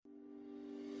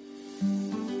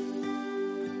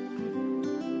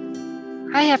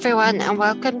Hi, everyone, and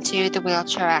welcome to The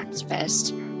Wheelchair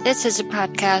Activist. This is a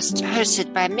podcast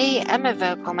hosted by me, Emma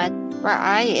Vogelman, where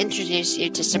I introduce you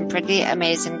to some pretty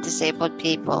amazing disabled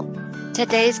people.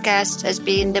 Today's guest has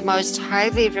been the most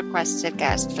highly requested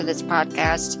guest for this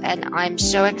podcast, and I'm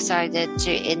so excited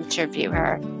to interview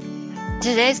her.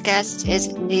 Today's guest is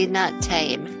Nina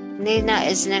Tame. Nina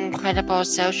is an incredible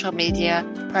social media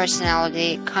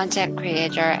personality, content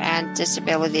creator, and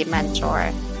disability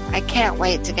mentor. I can't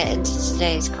wait to get into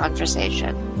today's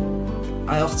conversation.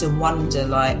 I often wonder,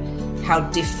 how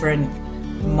different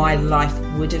my life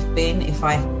would have been if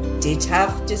I did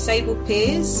have disabled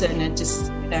peers and a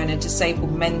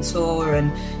disabled mentor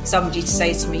and somebody to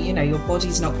say to me, your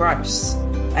body's not gross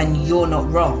and you're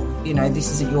not wrong. This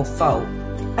isn't your fault.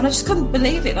 And I just couldn't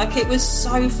believe it. It was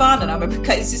so fun. And I remember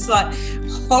it's this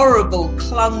horrible,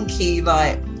 clunky,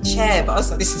 chair, but I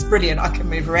was like, this is brilliant, I can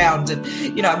move around. And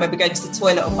I remember going to the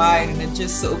toilet on my own and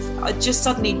I just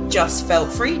suddenly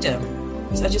felt freedom.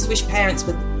 So I just wish parents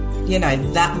would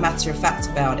that matter of fact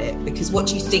about it, because what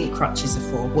do you think crutches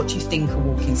are for? What do you think a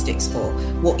walking stick's for?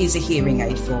 What is a hearing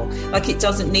aid for? It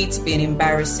doesn't need to be an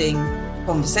embarrassing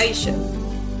conversation.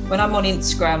 When I'm on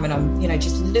Instagram and I'm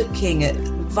just looking at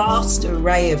the vast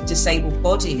array of disabled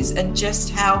bodies and just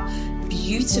how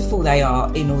beautiful they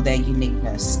are in all their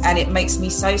uniqueness, and it makes me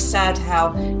so sad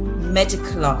how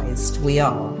medicalized we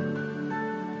are.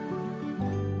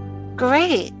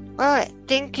 Great. Well,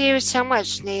 thank you so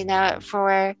much, Nina,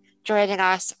 for joining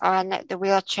us on The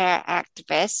Wheelchair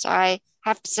Activist. I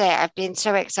have to say, I've been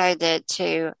so excited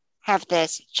to have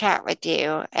this chat with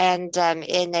you. And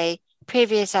in a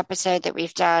previous episode that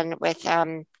we've done with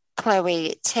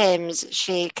Chloe Timms,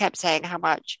 she kept saying how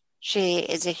much she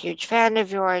is a huge fan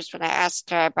of yours when I asked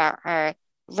her about her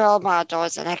role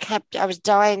models. And I was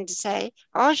dying to say,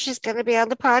 oh, she's going to be on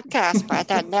the podcast. But I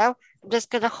thought, no, I'm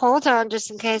just going to hold on just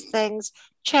in case things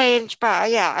change. But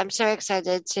yeah, I'm so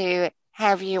excited to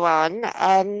have you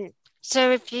on. So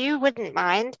if you wouldn't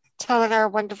mind telling our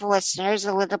wonderful listeners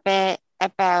a little bit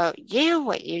about you,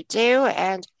 what you do,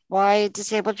 and why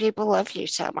disabled people love you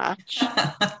so much.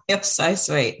 You're so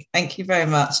sweet. Thank you very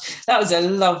much. That was a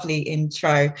lovely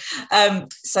intro.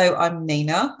 So I'm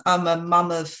Nina. I'm a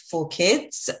mum of 4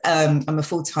 kids. I'm a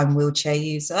full-time wheelchair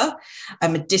user.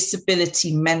 I'm a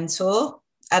disability mentor,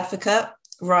 advocate,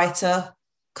 writer,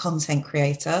 content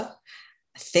creator.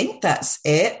 I think that's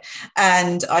it.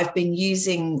 And I've been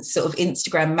using sort of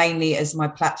Instagram mainly as my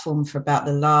platform for about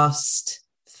the last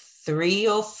 3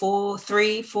 or 4.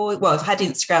 Well, I've had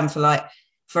Instagram for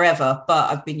forever, but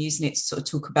I've been using it to sort of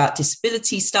talk about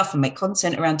disability stuff and make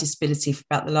content around disability for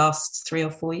about the last 3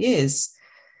 or 4 years.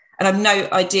 And I've no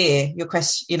idea your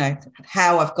question,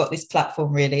 how I've got this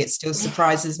platform really. It still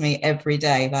surprises me every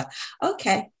day.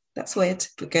 Okay, that's weird,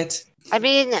 but good. I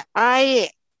mean, I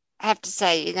have to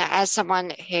say, as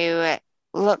someone who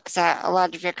looks at a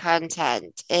lot of your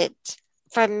content,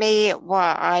 for me,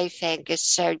 what I think is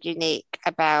so unique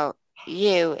about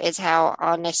you is how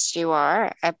honest you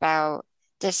are about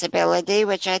disability,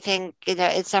 which I think,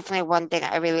 it's definitely one thing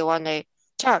I really want to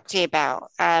talk to you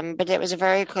about. But it was a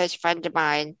very close friend of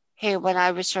mine who, when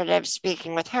I was sort of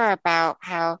speaking with her about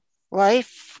how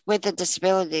life with a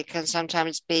disability can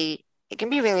sometimes be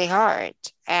really hard.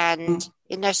 And,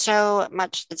 so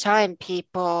much of the time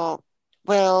people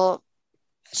will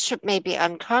maybe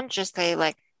unconsciously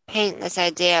paint this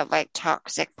idea of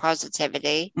toxic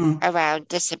positivity around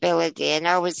disability, and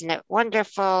isn't it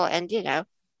wonderful? And a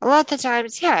lot of the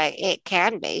times, yeah, it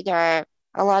can be. There are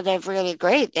a lot of really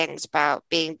great things about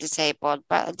being disabled,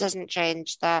 but it doesn't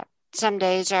change that some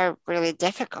days are really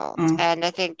difficult. And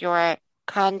I think your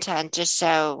content is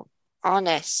so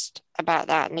honest about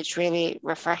that, and it's really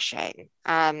refreshing.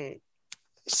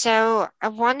 So I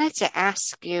wanted to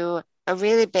ask you a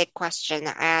really big question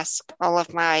I ask all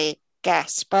of my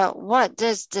guess, but what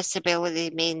does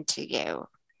disability mean to you?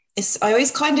 I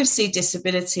always kind of see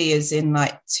disability as in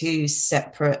two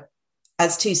separate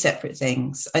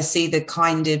things. I see the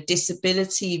kind of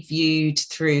disability viewed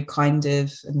through kind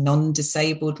of a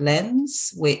non-disabled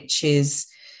lens, which is,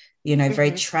 very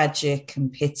tragic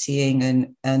and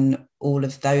pitying and all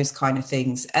of those kind of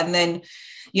things. And then,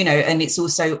 and it's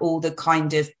also all the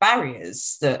kind of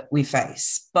barriers that we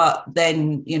face. But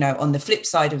then, on the flip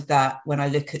side of that, when I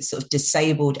look at sort of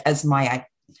disabled as my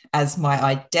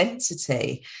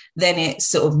identity, then it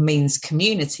sort of means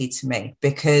community to me,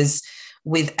 because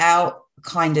without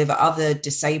kind of other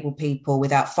disabled people,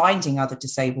 without finding other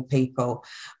disabled people,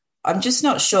 I'm just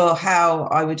not sure how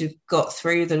I would have got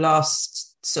through the last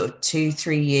sort of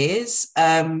 2-3 years.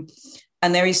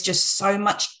 And there is just so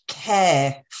much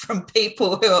care from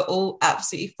people who are all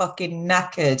absolutely fucking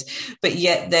knackered, but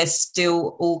yet they're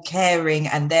still all caring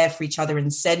and there for each other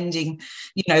and sending,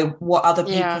 what other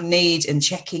people Yeah. need and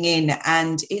checking in.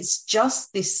 And it's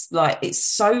just this, like, it's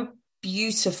so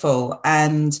beautiful.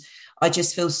 And I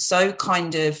just feel so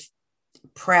kind of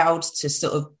proud to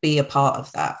sort of be a part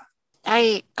of that.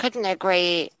 I couldn't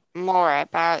agree more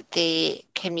about the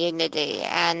community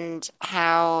and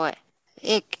how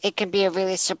it can be a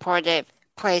really supportive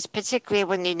place, particularly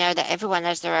when you know that everyone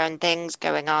has their own things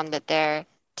going on that they're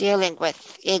dealing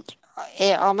with. It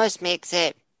almost makes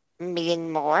it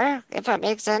mean more, if that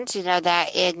makes sense. You know,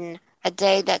 that in a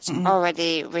day that's Mm,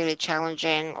 already really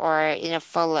challenging or,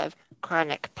 full of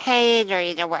chronic pain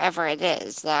or, whatever it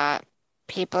is, that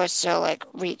people are still like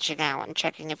reaching out and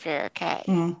checking if you're okay.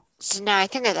 mm, So no, I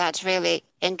think that that's really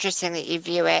interesting that you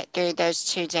view it through those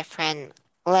two different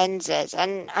lenses.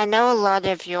 And I know a lot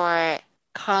of your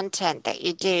content that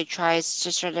you do tries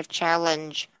to sort of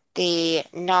challenge the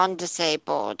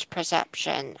non-disabled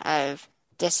perception of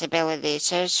disability.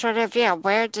 So sort of, yeah,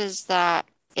 where does that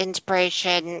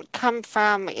inspiration come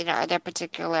from? Are there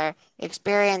particular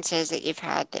experiences that you've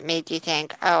had that made you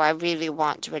think, oh, I really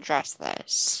want to address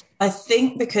this? I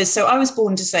think because so I was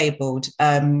born disabled.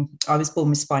 I was born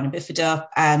with spina bifida,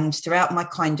 and throughout my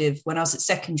kind of when I was at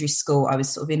secondary school, I was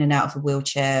sort of in and out of a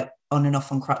wheelchair, on and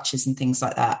off on crutches and things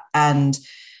like that, and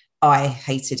I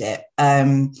hated it.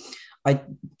 I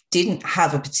didn't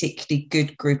have a particularly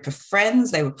good group of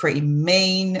friends. They were pretty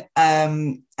mean,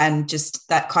 and just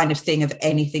that kind of thing of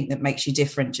anything that makes you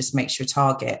different just makes you a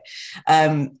target.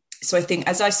 So I think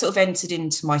as I sort of entered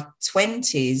into my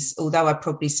 20s, although I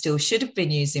probably still should have been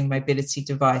using mobility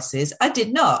devices, I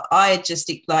did not. I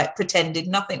just like pretended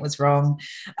nothing was wrong.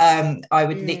 I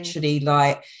would Mm, literally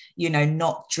like,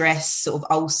 not dress sort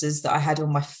of ulcers that I had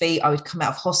on my feet. I would come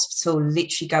out of hospital,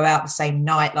 literally go out the same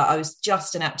night. Like I was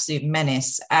just an absolute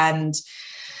menace. And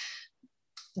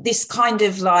this kind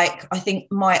of like, I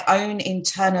think my own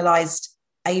internalized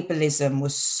ableism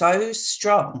was so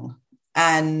strong.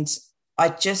 And I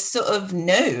just sort of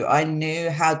I knew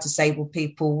how disabled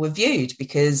people were viewed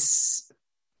because,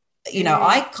 mm,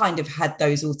 I kind of had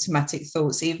those automatic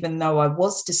thoughts, even though I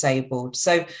was disabled.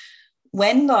 So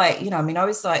when like, I mean, I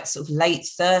was like sort of late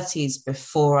 30s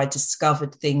before I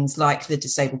discovered things like the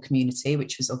disabled community,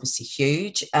 which was obviously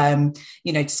huge,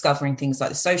 discovering things like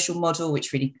the social model,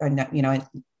 which really,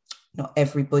 not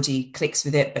everybody clicks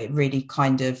with it, but it really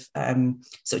kind of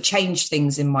sort of changed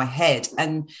things in my head.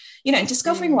 And, and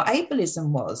discovering mm. what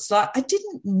ableism was, like, I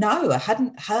didn't know, I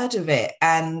hadn't heard of it.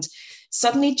 And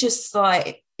suddenly just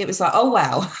like, it was like, oh,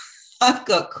 wow, I've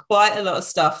got quite a lot of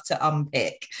stuff to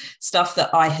unpick, stuff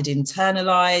that I had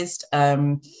internalized,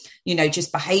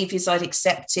 just behaviors I'd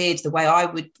accepted, the way I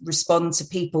would respond to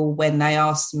people when they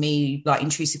asked me like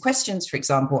intrusive questions, for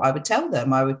example. I would tell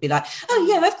them, I would be like, oh,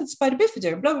 yeah, I've got spina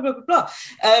bifida and blah, blah, blah, blah,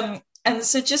 blah. And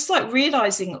so just like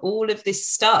realizing all of this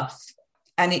stuff.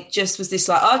 And it just was this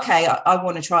like, okay, I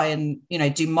want to try and,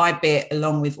 do my bit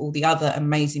along with all the other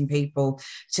amazing people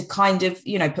to kind of,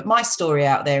 put my story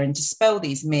out there and dispel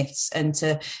these myths and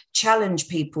to challenge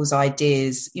people's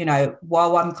ideas,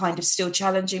 while I'm kind of still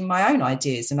challenging my own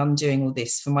ideas and I'm doing all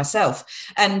this for myself.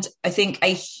 And I think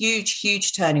a huge,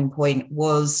 huge turning point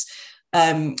was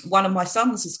one of my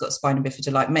sons has got spina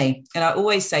bifida like me. And I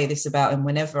always say this about him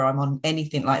whenever I'm on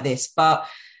anything like this, but,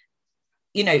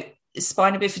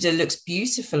 spina bifida looks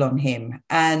beautiful on him.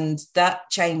 And that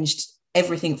changed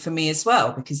everything for me as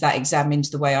well, because that examined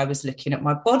the way I was looking at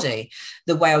my body,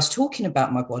 the way I was talking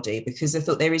about my body, because I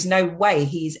thought there is no way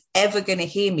he's ever going to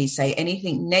hear me say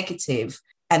anything negative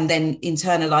and then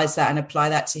internalize that and apply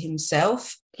that to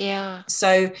himself. Yeah.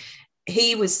 So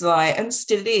he was like, and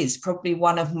still is, probably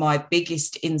one of my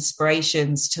biggest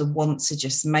inspirations to want to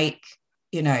just make,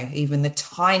 even the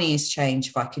tiniest change.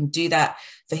 If I can do that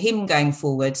for him going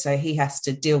forward, so he has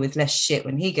to deal with less shit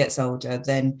when he gets older,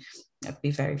 then I'd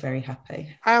be very, very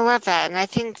happy. I love that. And I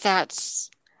think it's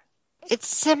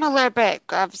similar, but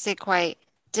obviously quite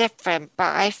different.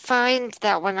 But I find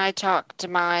that when I talk to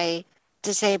my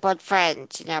disabled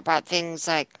friends, about things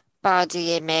like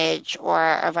body image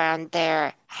or around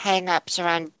their hang-ups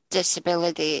around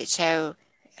disability, so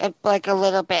like a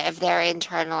little bit of their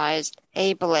internalized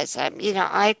ableism,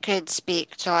 I could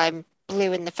speak till I'm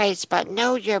blue in the face, but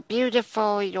no, you're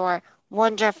beautiful, you're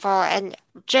wonderful, and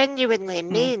genuinely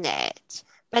Mm, mean it.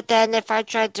 But then if I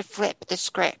tried to flip the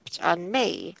script on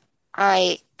me,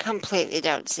 I completely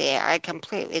don't see it. I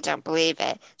completely don't believe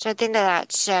it. So I think that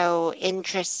that's so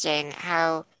interesting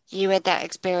how you had that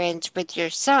experience with your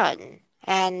son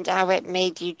and how it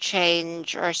made you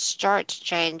change or start to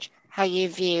change how you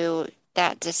view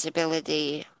that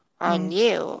disability on Mm.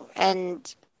 you.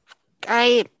 And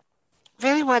I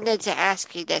really wanted to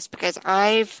ask you this because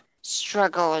I've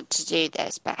struggled to do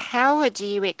this, but how do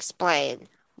you explain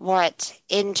what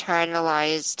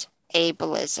internalized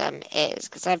ableism is?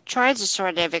 Because I've tried to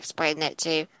sort of explain it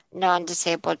to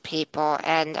non-disabled people,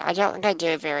 and I don't think I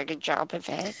do a very good job of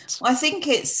it. I think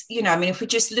it's, I mean, if we're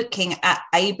just looking at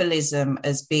ableism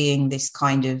as being this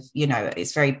kind of,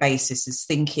 its very basis is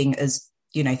thinking as,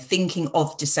 thinking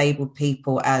of disabled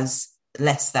people as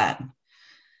less than,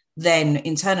 then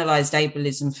internalized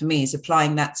ableism for me is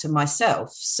applying that to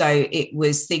myself. So it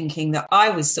was thinking that I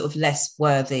was sort of less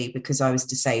worthy because I was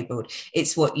disabled.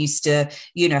 It's what used to,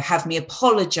 have me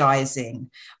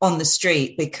apologizing on the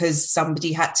street because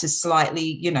somebody had to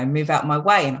slightly, move out my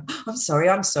way. And I'm sorry,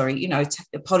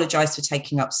 apologize for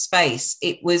taking up space.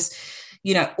 It was,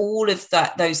 all of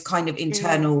that, those kind of Mm,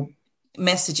 internal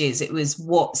messages. It was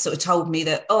what sort of told me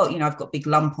that, I've got a big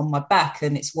lump on my back.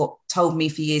 And it's what told me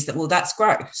for years that, well, that's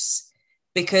gross,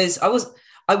 because I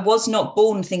was not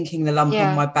born thinking the lump on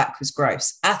yeah, my back was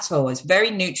gross at all. I was very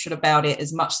neutral about it,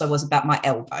 as much as I was about my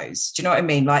elbows. Do you know what I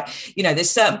mean? Like, there's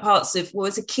certain parts of, well,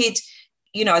 as a kid,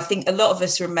 I think a lot of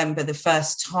us remember the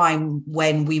first time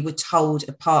when we were told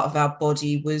a part of our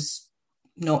body was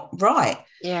not right,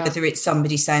 yeah. whether it's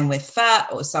somebody saying we're fat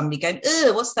or somebody going,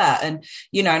 "Ugh, what's that?" And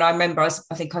and I remember I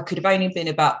think I could have only been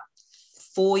about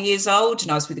 4 years old, and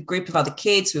I was with a group of other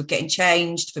kids. We were getting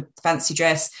changed for fancy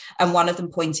dress, and one of them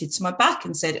pointed to my back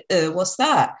and said, "What's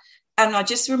that?" And I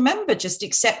just remember just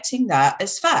accepting that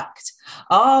as fact.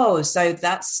 Oh, so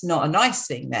that's not a nice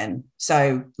thing then.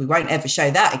 So we won't ever show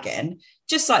that again.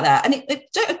 Just like that. And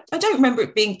I don't remember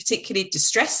it being particularly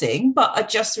distressing, but I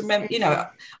just remember, Mm,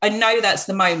 I know that's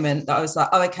the moment that I was like,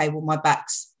 oh, okay, well, my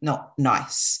back's not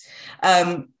nice.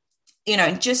 Um,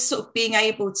 and just sort of being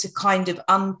able to kind of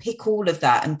unpick all of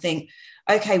that and think,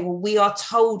 okay, well, we are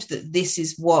told that this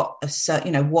is what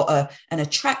an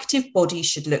attractive body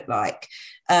should look like.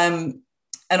 And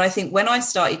I think when I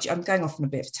started, I'm going off on a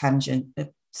bit of a tangent.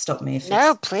 Stop me if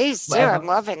no, it's please do. I'm whatever.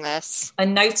 loving this. I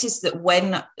noticed that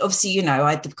when, obviously,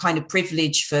 I had the kind of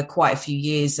privilege for quite a few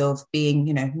years of being,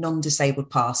 non-disabled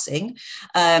passing.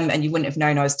 And you wouldn't have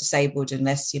known I was disabled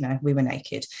unless, we were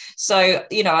naked. So,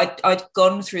 I'd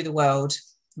gone through the world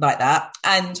like that.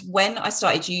 And when I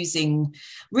started using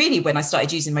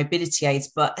mobility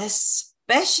aids, but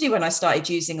especially when I started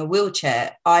using a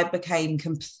wheelchair, I became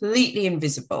completely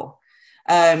invisible.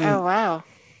 Oh, Um, wow.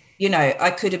 I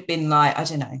could have been like, I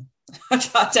don't know.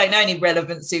 I don't know any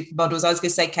relevant supermodels. I was going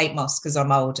to say Kate Moss because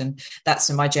I'm old and that's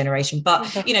from my generation.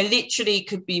 But, literally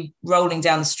could be rolling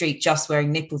down the street just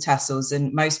wearing nipple tassels,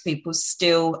 and most people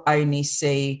still only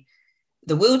see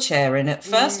the wheelchair. And at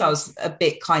first I Mm, was a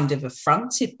bit kind of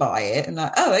affronted by it and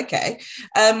like, oh, okay.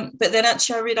 But then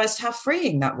actually I realized how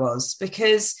freeing that was,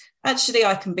 because actually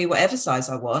I can be whatever size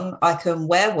I want. I can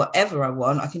wear whatever I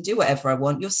want. I can do whatever I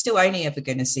want. You're still only ever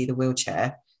going to see the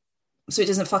wheelchair. So it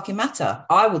doesn't fucking matter.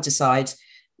 I will decide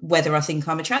whether I think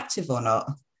I'm attractive or not.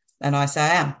 And I say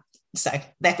I am. So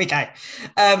there we go.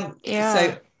 yeah.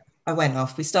 So I went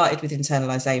off. We started with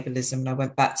internalized ableism and I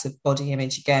went back to body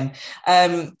image again.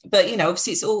 But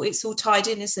obviously it's all tied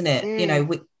in, isn't it?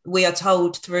 Mm, We are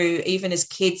told through, even as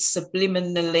kids,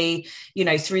 subliminally,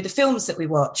 through the films that we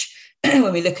watch,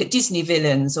 when we look at Disney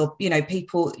villains or,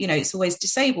 people, it's always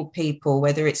disabled people,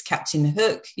 whether it's Captain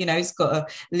Hook, he's got a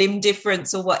limb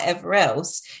difference or whatever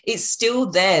else. It's still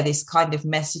there, this kind of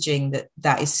messaging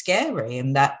that is scary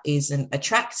and that isn't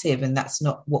attractive and that's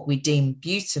not what we deem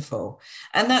beautiful.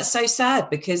 And that's so sad,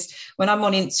 because when I'm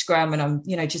on Instagram and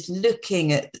I'm, just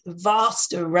looking at the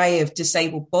vast array of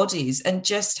disabled bodies and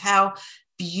just how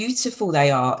beautiful they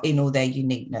are in all their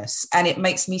uniqueness. And it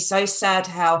makes me so sad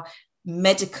how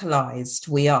medicalized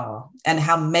we are and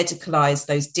how medicalized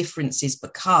those differences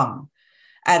become.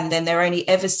 And then they're only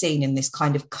ever seen in this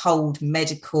kind of cold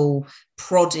medical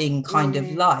prodding kind of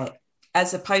mm. light,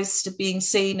 as opposed to being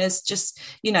seen as just,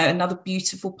 another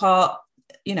beautiful part,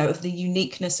 of the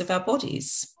uniqueness of our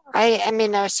bodies. I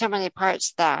mean, there are so many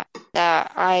parts that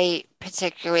I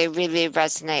particularly really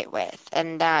resonate with,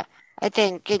 and that I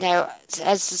think,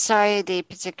 as society,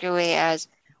 particularly as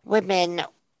women,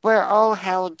 we're all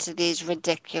held to these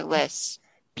ridiculous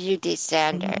beauty Mm-hmm.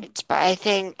 standards. But I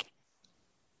think,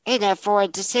 for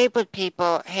disabled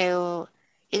people who,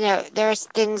 there's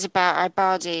things about our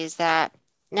bodies that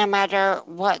no matter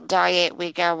what diet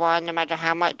we go on, no matter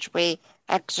how much we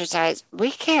exercise,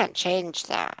 we can't change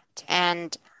that.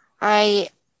 And I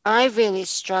I really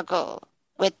struggle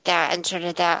with that and sort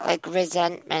of that like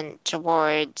resentment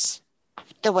towards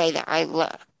the way that I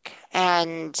look.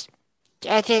 And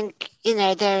I think,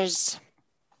 there's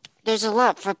there's a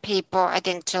lot for people, I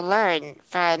think, to learn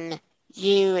from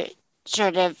you,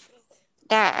 sort of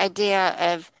that idea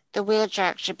of the wheelchair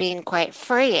actually being quite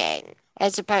freeing,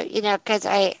 as about, because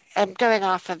I am going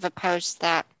off of a post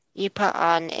that you put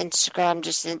on Instagram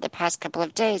just in the past couple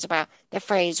of days about the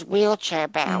phrase wheelchair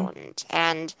Mm. bound.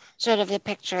 And sort of the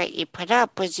picture that you put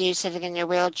up was you sitting in your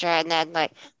wheelchair and then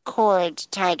like cord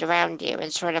tied around you,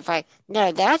 and sort of like,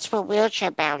 no, that's what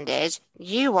wheelchair bound is.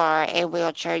 You are a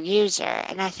wheelchair user.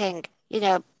 And I think,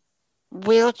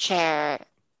 wheelchair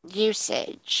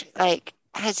usage like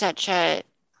has such a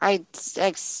I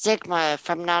like stigma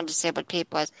from non-disabled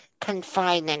people as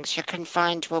confining. So you're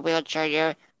confined to a wheelchair,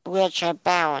 you're wheelchair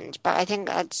bound. But I think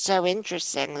that's so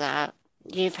interesting that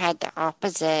you've had the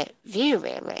opposite view,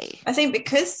 really. I think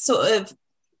because sort of,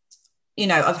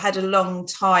 I've had a long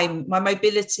time. My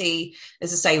mobility,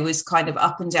 as I say, was kind of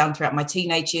up and down throughout my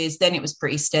teenage years. Then it was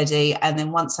pretty steady. And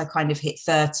then once I kind of hit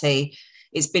 30,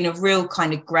 it's been a real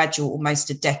kind of gradual, almost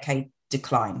a decade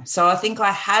decline. So I think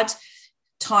I had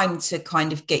time to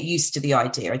kind of get used to the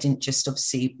idea. I didn't just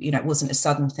obviously, it wasn't a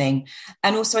sudden thing.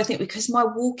 And also, I think because my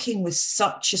walking was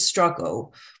such a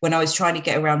struggle when I was trying to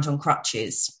get around on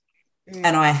crutches,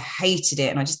 and I Mm. hated it,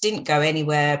 and I just didn't go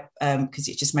anywhere because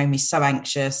it just made me so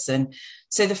anxious. And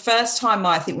so the first time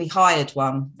I think we hired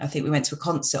one, I think we went to a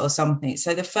concert or something.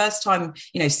 So the first time,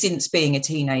 since being a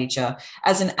teenager,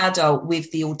 as an adult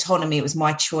with the autonomy, it was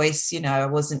my choice. I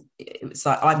wasn't, it was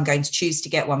like, I'm going to choose to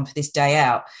get one for this day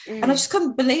out. And I Mm. just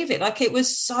couldn't believe it. Like, it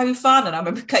was so fun. And I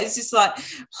remember it's this like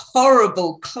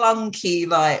horrible, clunky,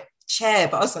 like chair,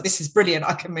 but I was like, this is brilliant,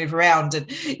 I can move around. And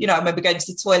I remember going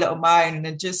to the toilet on my own,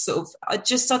 and just sort of, I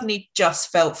just suddenly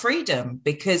just felt freedom,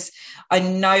 because I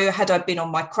know, had I been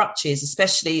on my crutches,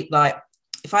 especially like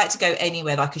if I had to go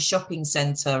anywhere like a shopping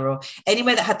centre or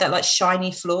anywhere that had that like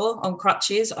shiny floor on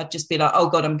crutches, I'd just be like, oh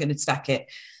God, I'm going to stack it.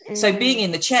 So being Mm.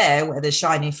 in the chair where the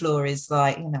shiny floor is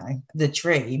like, the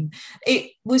dream,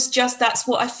 it was just, that's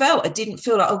what I felt. I didn't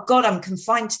feel like, oh God, I'm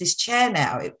confined to this chair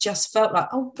now. It just felt like,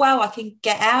 oh wow, I can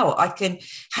get out. I can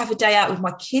have a day out with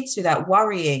my kids without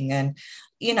worrying. And,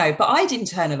 but I'd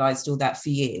internalized all that for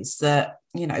years, that,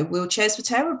 wheelchairs were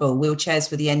terrible. Wheelchairs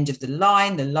were the end of the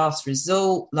line, the last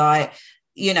resort. Like,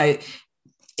 you know,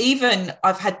 even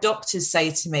I've had doctors say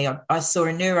to me, I saw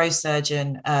a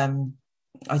neurosurgeon,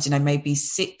 I don't know, maybe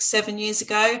 6, 7 years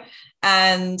ago.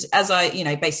 And as I,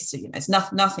 basically, it's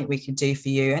nothing we can do for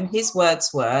you. And his words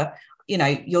were,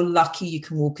 you're lucky you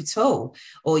can walk at all.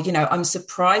 Or, I'm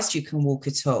surprised you can walk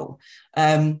at all.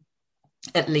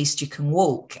 At least you can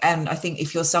walk. And I think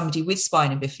if you're somebody with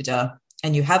spina bifida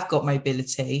and you have got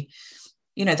mobility,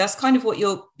 that's kind of what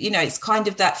you're, it's kind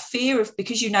of that fear of,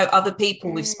 because other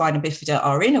people with Mm. spina bifida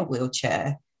are in a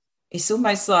wheelchair. It's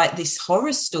almost like this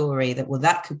horror story that, well,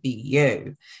 that could be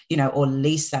you, or at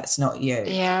least that's not you. And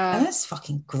Yeah. that's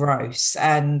fucking gross.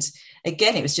 And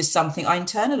again, it was just something I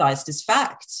internalized as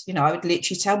fact. I would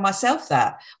literally tell myself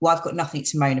that, well, I've got nothing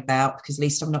to moan about because at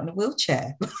least I'm not in a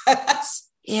wheelchair. That's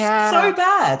so Yeah.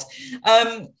 bad.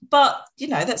 But,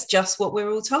 that's just what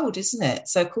we're all told, isn't it?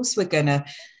 So, of course, we're going to,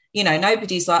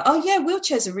 nobody's like, oh, yeah,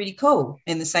 wheelchairs are really cool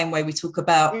in the same way we talk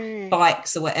about Mm.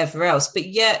 bikes or whatever else. But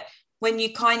yet, when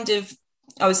you kind of,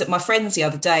 I was at my friend's the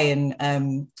other day,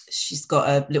 and she's got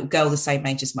a little girl the same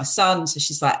age as my son. So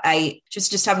she's like 8. She was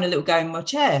just having a little go in my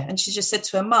chair. And she just said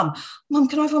to her mum, Mum,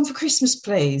 can I have one for Christmas,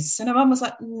 please? And her mum was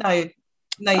like, no,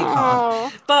 no, you can't.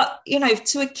 Oh. But,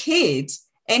 to a kid,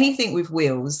 anything with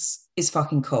wheels is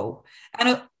fucking cool. And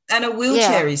a Yeah.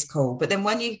 wheelchair is cool. But then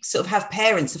when you sort of have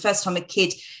parents, the first time a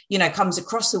kid, comes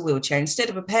across a wheelchair, instead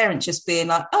of a parent just being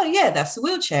like, oh yeah, that's a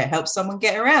wheelchair, helps someone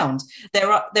get around,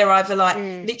 they're either like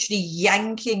Mm. literally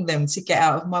yanking them to get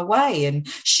out of my way, and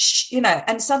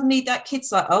and suddenly that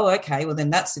kid's like, oh, okay, well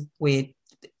then that's a weird,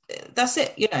 that's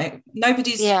it,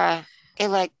 nobody's Yeah. It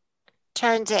like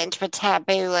turns it into a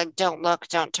taboo, like don't look,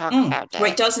 don't talk about where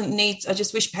it it. doesn't need, I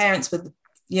just wish parents would,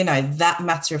 that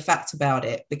matter of fact about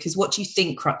it, because what do you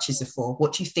think crutches are for?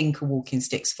 What do you think a walking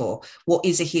stick's for? What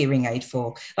is a hearing aid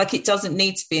for? Like, it doesn't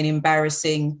need to be an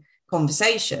embarrassing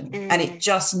conversation. And it Mm.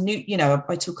 just,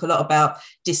 I talk a lot about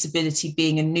disability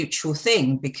being a neutral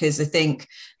thing, because I think,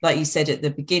 like you said at the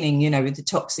beginning, with the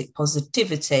toxic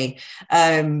positivity,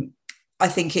 I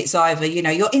think it's either,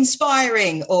 you're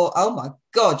inspiring, or, oh my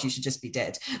God, you should just be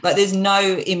dead. Like, there's no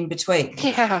in between.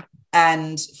 Yeah.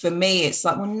 And for me, it's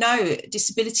like, well, no,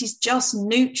 disability is just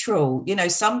neutral.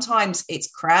 Sometimes it's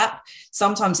crap,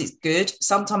 sometimes it's good,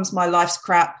 sometimes my life's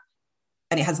crap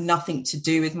and it has nothing to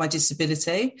do with my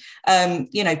disability.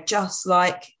 Just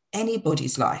like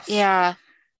anybody's life. Yeah.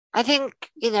 I think,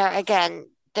 again,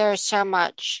 there's so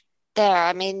much there.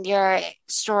 I mean, your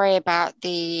story about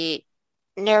the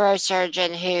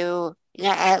neurosurgeon who,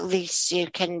 at least you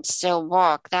can still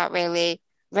walk. That really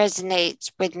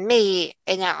resonates with me.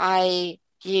 I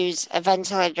use a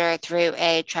ventilator through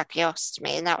a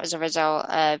tracheostomy, and that was a result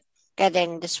of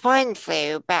getting the swine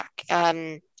flu back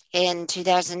in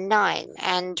 2009.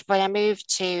 And when I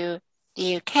moved to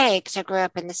the UK, because I grew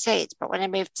up in the States, but when I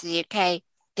moved to the UK,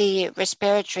 the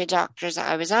respiratory doctors that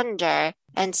I was under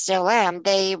and still am,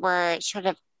 they were sort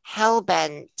of hell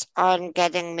bent on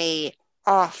getting me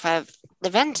off of the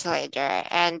ventilator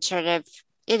and sort of,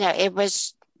 it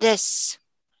was this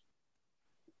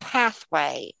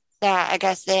pathway that I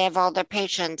guess they have all their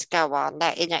patients go on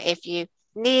that, if you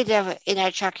need a,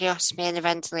 tracheostomy and a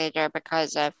ventilator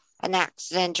because of an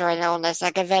accident or an illness,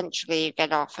 like eventually you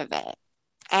get off of it.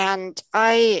 And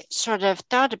I sort of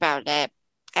thought about it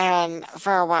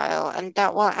for a while and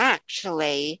thought, well,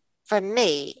 actually, for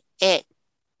me, it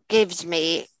gives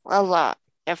me a lot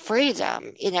of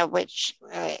freedom, which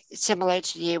similar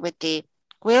to you with the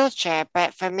wheelchair,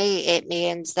 but for me, it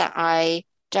means that I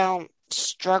don't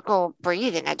struggle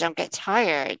breathing. I don't get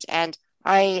tired. And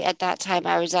at that time,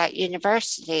 I was at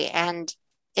university, and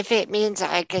if it means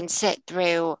that I can sit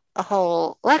through a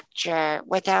whole lecture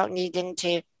without needing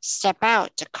to step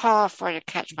out to cough or to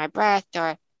catch my breath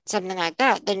or something like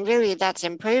that, then really that's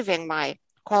improving my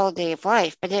quality of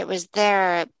life. But it was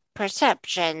their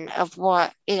perception of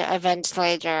what, a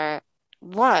ventilator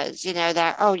was,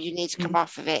 that, oh, you need to come Mm,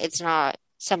 off of it. It's not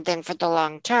something for the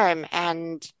long term.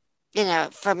 And,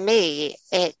 for me,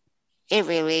 it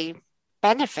really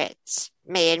benefits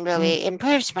me and mm, really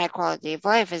improves my quality of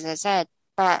life, as I said.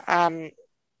 But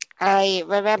I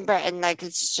remember, and like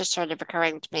it's just sort of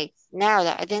occurring to me now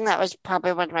that I think that was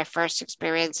probably one of my first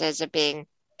experiences of being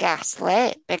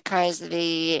gaslit because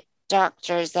the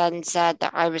doctors then said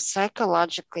that I was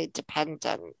psychologically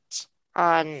dependent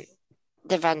on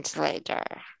the ventilator.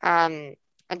 And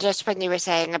just when you were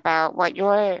saying about what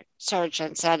your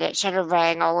surgeon said, it sort of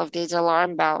rang all of these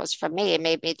alarm bells for me. It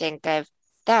made me think of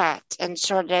that and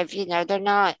sort of, they're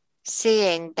not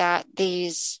seeing that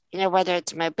these, whether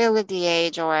it's a mobility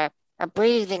aid or a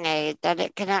breathing aid, that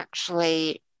it can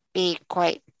actually be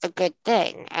quite a good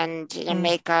thing and, mm,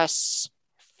 make us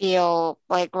feel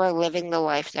like we're living the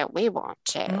life that we want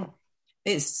to. mm.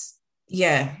 It's,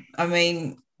 yeah, I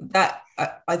mean,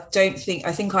 I don't think,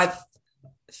 I think I've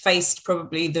faced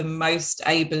probably the most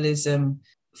ableism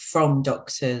from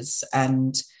doctors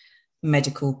and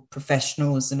medical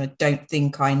professionals. And I don't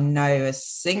think I know a Mm,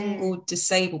 single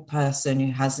disabled person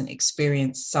who hasn't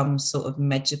experienced some sort of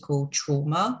medical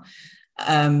trauma.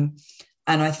 Um,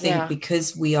 and I think yeah.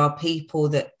 because we are people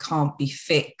that can't be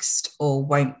fixed or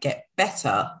won't get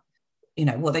better,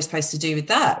 what are they supposed to do with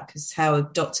that? Because how are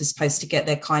doctors supposed to get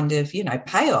their kind of,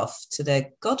 payoff to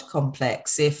their God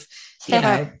complex if,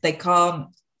 Yeah. they can't?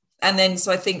 And then,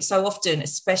 so I think so often,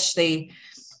 especially,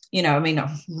 I mean,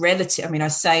 I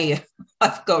say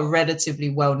I've got a relatively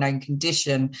well-known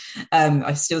condition.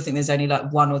 I still think there's only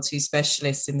like one or two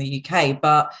specialists in the UK,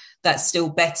 but that's still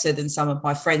better than some of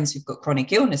my friends who've got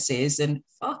chronic illnesses. And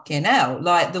fucking hell,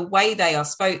 like the way they are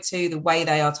spoke to, the way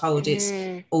they are told it's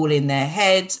Mm, all in their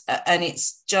head. And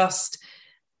it's just,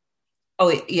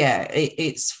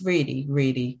 it's really,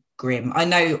 really grim. I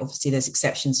know obviously there's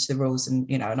exceptions to the rules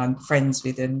and I'm friends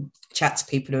with and chat to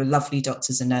people who are lovely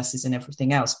doctors and nurses and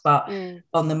everything else. But mm.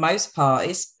 on the most part,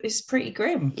 it's pretty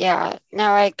grim. Yeah,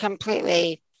 no, I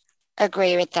completely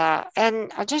agree with that.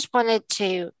 And I just wanted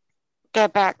to go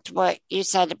back to what you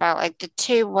said about like the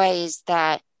two ways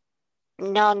that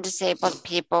non-disabled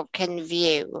people can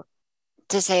view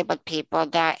disabled people,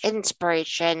 that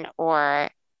inspiration or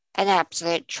an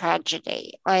absolute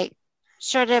tragedy. Like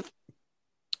sort of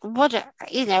what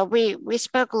we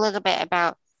spoke a little bit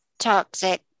about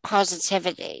toxic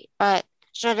positivity, but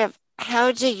sort of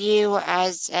how do you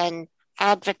as an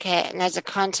advocate and as a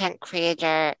content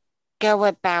creator go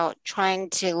about trying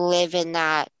to live in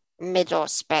that middle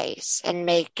space and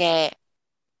make it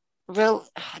real,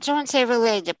 I don't want to say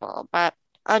relatable, but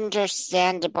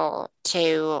understandable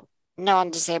to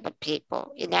non-disabled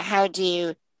people? How do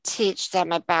you teach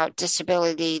them about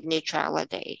disability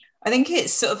neutrality? I think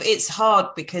it's hard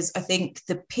because I think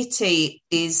the pity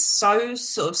is so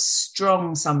sort of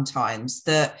strong sometimes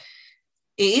that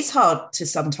it is hard to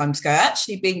sometimes go,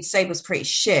 actually being disabled is pretty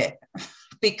shit,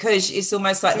 because it's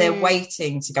almost like they're Mm,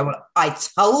 waiting to go, well, I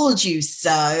told you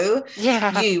so.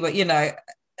 yeah.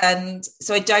 And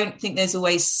so I don't think there's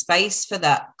always space for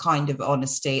that kind of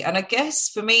honesty. And I guess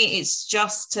for me, it's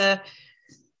just to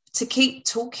keep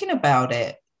talking about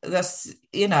it. That's,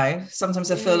 sometimes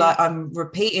I feel Mm, like I'm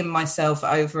repeating myself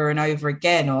over and over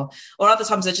again, or other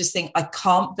times I just think I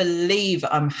can't believe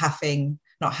I'm having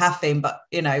not having, but,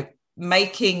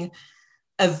 making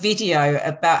a video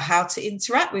about how to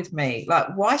interact with me.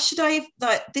 Like, why should I,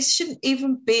 like, this shouldn't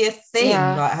even be a thing.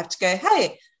 Yeah. Like, I have to go,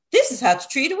 hey, this is how to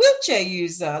treat a wheelchair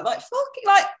user. Like, fucking,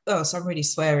 like, oh, so I'm really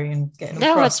swearing and getting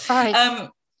all No, it's cross. fine.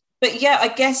 But yeah, I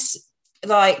guess,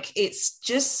 like, it's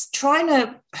just trying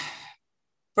to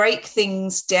break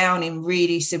things down in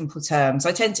really simple terms.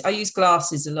 I use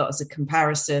glasses a lot as a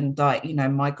comparison. Like,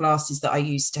 my glasses that I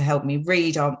use to help me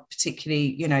read aren't particularly,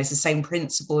 it's the same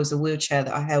principle as a wheelchair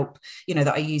that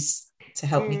that I use to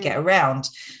help me get around.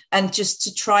 And just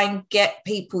to try and get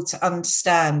people to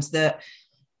understand that,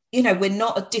 we're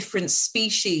not a different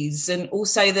species, and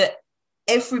also that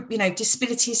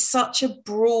disability is such a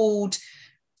broad,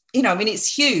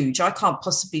 it's huge. I can't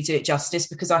possibly do it justice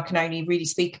because I can only really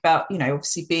speak about,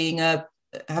 obviously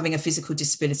having a physical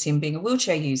disability and being a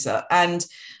wheelchair user. And,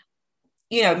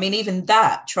 even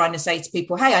that, trying to say to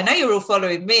people, hey, I know you're all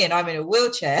following me and I'm in a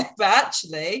wheelchair, but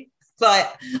actually, like,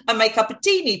 I make up a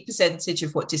teeny percentage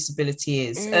of what disability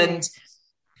is. And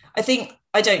I think,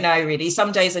 I don't know, really.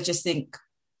 Some days I just think,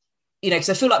 because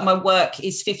I feel like my work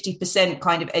is 50%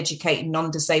 kind of educating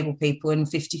non-disabled people and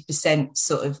 50%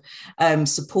 sort of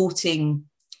supporting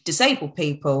disabled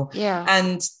people. Yeah.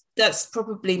 And that's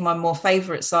probably my more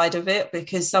favourite side of it,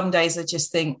 because some days I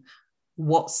just think,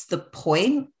 what's the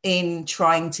point in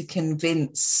trying to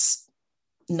convince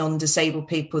non-disabled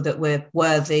people that we're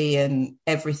worthy and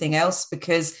everything else?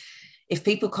 Because if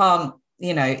people can't,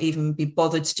 even be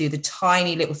bothered to do the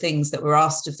tiny little things that were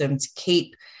asked of them to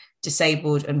keep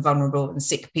disabled and vulnerable and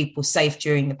sick people safe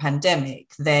during the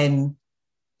pandemic, then,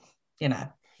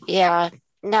 Yeah.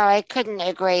 No, I couldn't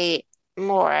agree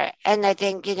more. And I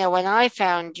think, when I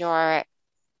found your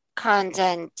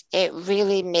content, it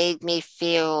really made me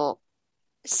feel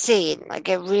seen. Like,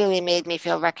 it really made me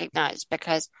feel recognized,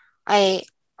 because I,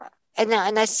 and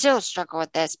I still struggle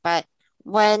with this, but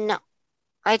when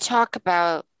I talk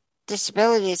about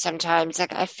disability sometimes,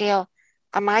 like, I feel,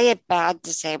 am I a bad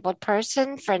disabled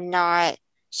person for not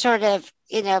sort of,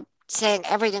 saying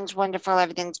everything's wonderful,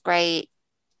 everything's great,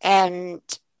 and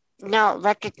not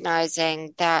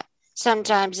recognizing that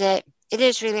sometimes it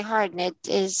is really hard, and it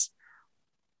is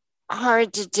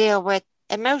hard to deal with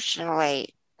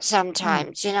emotionally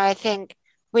sometimes. I think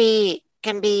we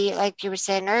can be, like you were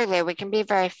saying earlier, we can be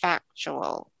very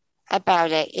factual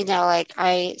about it. Like,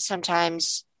 I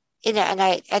sometimes, and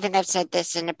I think I've said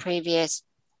this in a previous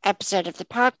episode of the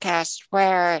podcast,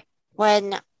 where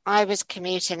when I was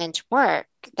commuting into work,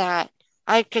 that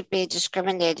I could be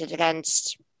discriminated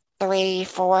against 3,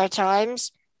 4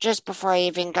 times just before I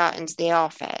even got into the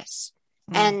office.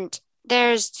 And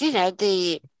there's,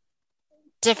 the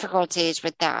difficulties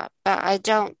with that, but I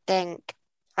don't think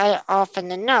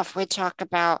often enough we talk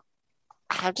about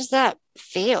how does that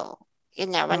feel,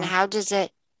 and how does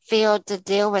it feel to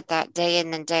deal with that day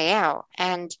in and day out.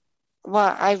 And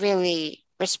what I really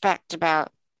respect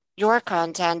about your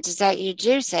content is that you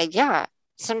do say, yeah,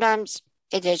 sometimes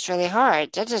it is really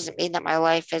hard. That doesn't mean that my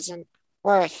life isn't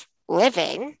worth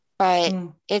living, but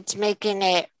it's making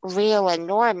it real and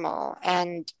normal.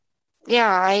 And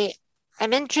yeah,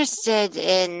 I'm interested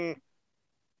in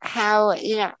how,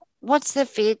 what's the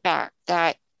feedback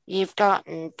that you've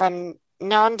gotten from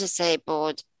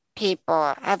non-disabled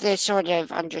people? Have they sort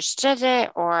of understood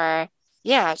it, or,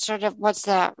 yeah, sort of what's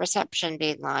that reception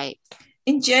been like?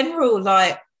 In general,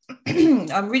 like,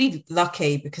 I'm really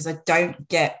lucky because I don't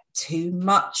get too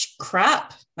much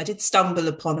crap. I did stumble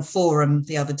upon a forum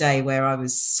the other day where I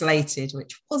was slated,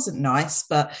 which wasn't nice,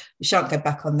 but we shan't go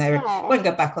back on there. Oh, Won't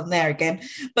go back on there again.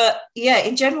 But yeah,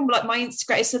 in general, like, my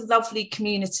Instagram, it's a lovely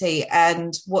community.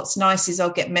 And what's nice is I'll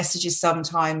get messages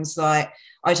sometimes, like,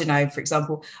 I don't know, for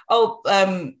example,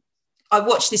 I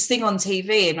watched this thing on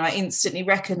TV and I instantly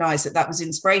recognized that was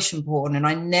inspiration porn. And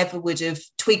I never would have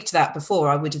twigged that before.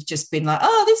 I would have just been like,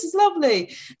 oh, this is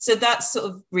lovely. So that's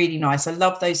sort of really nice. I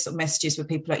love those sort of messages where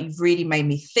people are like, you've really made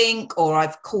me think, or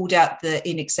I've called out the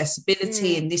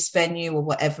inaccessibility in this venue or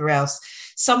whatever else.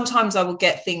 Sometimes I will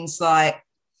get things like,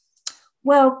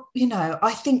 well,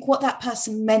 I think what that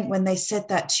person meant when they said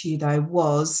that to you, though,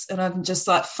 was, and I'm just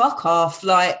like, fuck off,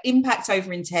 like, impact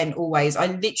over intent always. I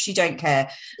literally don't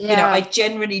care. yeah, I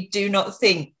generally do not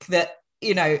think that,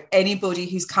 anybody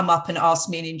who's come up and asked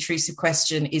me an intrusive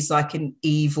question is like an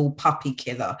evil puppy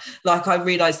killer. Like, I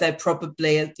realize they're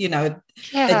probably, a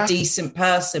yeah, decent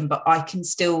person, but I can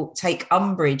still take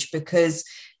umbrage because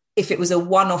if it was a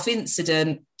one-off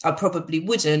incident, I probably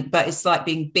wouldn't, but it's like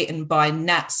being bitten by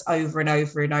gnats over and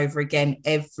over and over again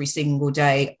every single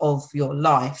day of your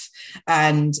life.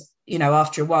 And,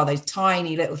 after a while, those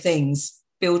tiny little things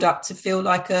build up to feel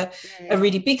like a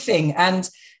really big thing. And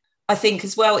I think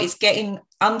as well, it's getting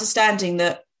understanding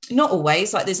that not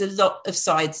always, like there's a lot of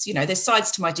sides, there's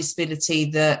sides to my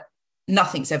disability that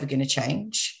nothing's ever going to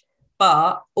change.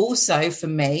 But also for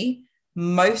me,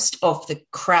 most of the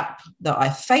crap that I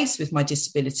face with my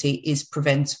disability is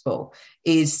preventable,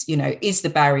 is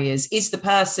the barriers, is the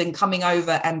person coming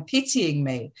over and pitying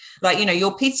me. Like,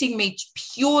 you're pitying me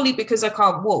purely because I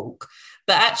can't walk,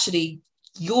 but actually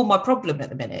you're my problem at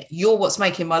the minute. You're what's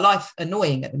making my life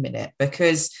annoying at the minute,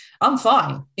 because I'm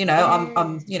fine. Say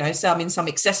I'm in some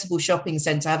accessible shopping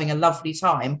centre having a lovely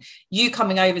time. You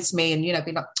coming over to me and,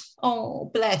 being like,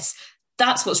 oh, bless.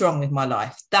 That's what's wrong with my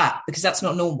life. Because that's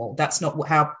not normal. That's not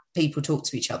how people talk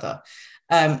to each other.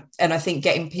 And I think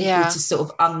getting people to sort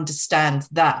of understand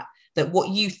that what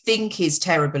you think is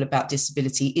terrible about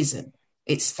disability isn't.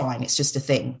 It's fine. It's just a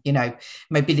thing.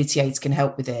 Mobility aids can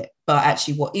help with it. But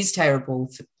actually what is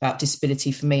terrible about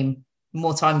disability for me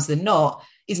more times than not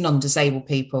is non-disabled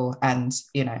people and,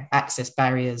 access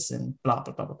barriers and blah,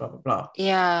 blah, blah, blah, blah, blah.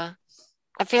 Yeah.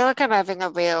 I feel like I'm having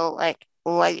a real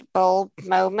light bulb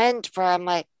moment where I'm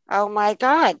like, oh my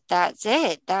God, that's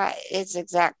it. That is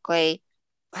exactly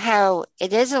how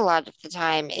it is a lot of the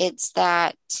time. It's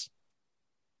that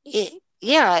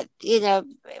yeah,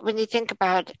 when you think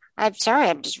about, I'm sorry,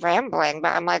 I'm just rambling,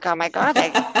 but I'm like, oh my God,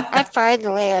 I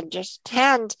finally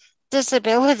understand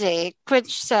disability,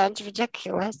 which sounds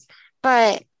ridiculous,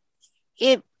 but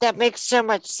that makes so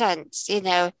much sense,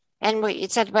 and what you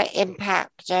said about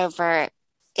impact over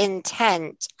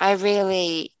intent, I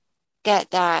really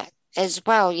get that as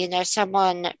well.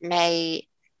 Someone may,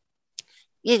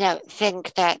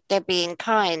 think that they're being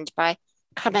kind by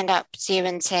coming up to you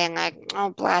and saying like,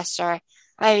 oh, bless, or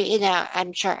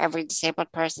I'm sure every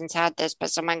disabled person's had this, but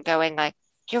someone going like,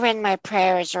 you're in my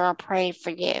prayers or I'll pray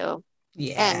for you.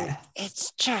 And Yeah.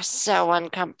 it's just so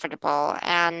uncomfortable.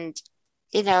 And,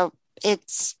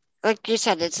 it's like you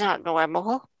said, it's not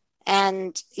normal.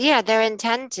 And yeah, their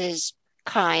intent is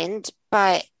kind,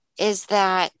 but is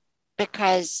that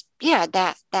because, yeah,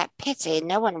 that pity,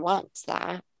 no one wants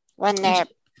that when they're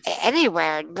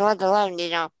anywhere, let alone,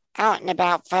 out and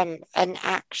about from an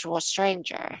actual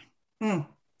stranger. Mm.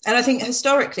 And I think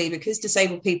historically, because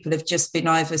disabled people have just been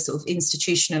either sort of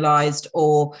institutionalized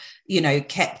or,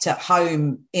 kept at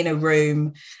home in a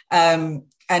room,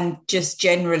 and just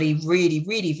generally really,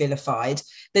 really vilified,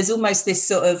 there's almost this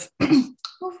sort of,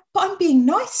 oh, but I'm being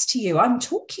nice to you. I'm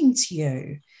talking to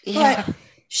you. Yeah. Like,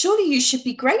 surely you should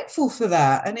be grateful for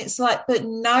that. And it's like, but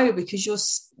no, because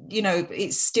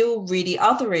it's still really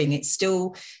othering. It's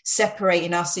still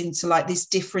separating us into like this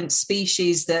different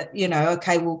species that,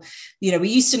 okay, well, we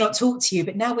used to not talk to you,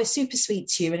 but now we're super sweet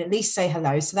to you and at least say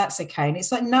hello. So that's okay. And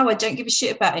it's like, no, I don't give a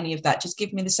shit about any of that. Just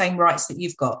give me the same rights that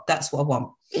you've got. That's what I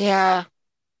want. Yeah.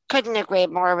 Couldn't agree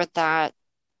more with that.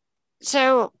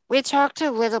 So we talked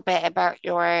a little bit about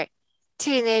your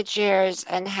teenage years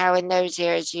and how in those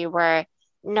years you were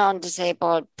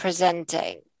non-disabled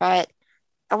presenting, but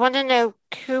I want to know,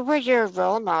 who were your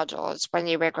role models when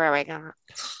you were growing up?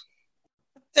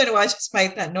 I don't know why I just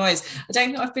made that noise. I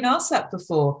don't know. I've been asked that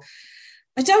before.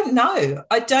 I don't know.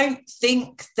 I don't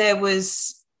think there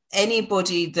was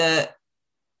anybody that,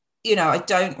 I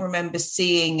don't remember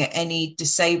seeing any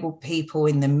disabled people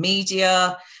in the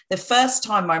media. The first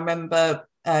time I remember,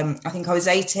 I think I was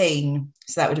 18,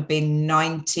 so that would have been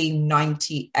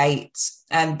 1998.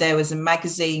 And there was a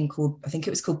magazine I think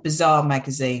it was called Bizarre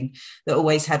Magazine, that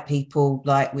always had people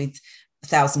like with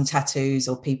 1,000 tattoos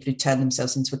or people who turned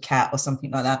themselves into a cat or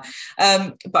something like that.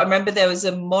 But I remember there was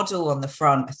a model on the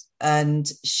front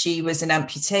and she was an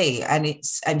amputee,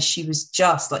 and she was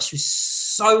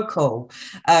so cool.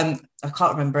 I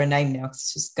can't remember her name now because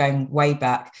it's just going way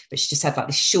back, but she just had like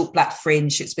this short black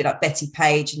fringe. She was a bit like Betty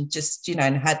Page and just,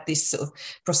 and had this sort of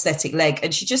prosthetic leg,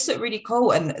 and she just looked really cool.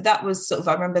 And that was sort of,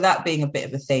 I remember that being a bit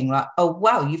of a thing, like, oh,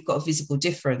 wow, you've got a visible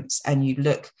difference and you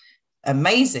look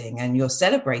amazing and you're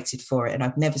celebrated for it. And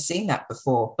I've never seen that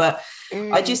before. But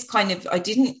I just I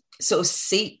didn't sort of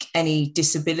seek any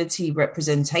disability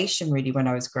representation really when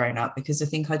I was growing up, because I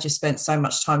think I just spent so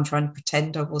much time trying to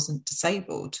pretend I wasn't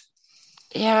disabled.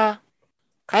 Yeah,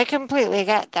 I completely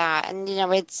get that. And,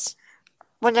 it's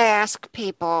when I ask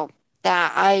people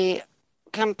that, I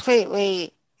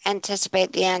completely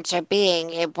anticipate the answer being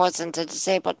it wasn't a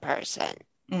disabled person.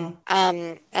 Mm.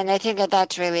 And I think that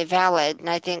that's really valid. And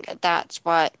I think that's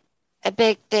what a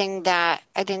big thing that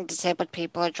I think disabled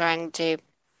people are trying to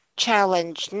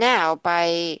challenge now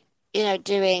by,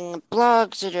 doing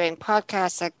blogs or doing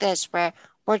podcasts like this, where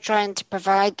we're trying to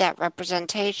provide that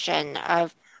representation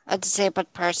of a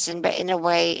disabled person, but in a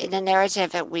way, in a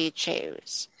narrative that we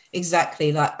choose.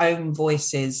 exactly, like own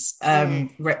voices,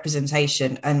 Mm,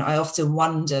 representation. And I often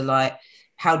wonder, like,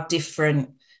 how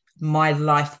different my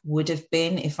life would have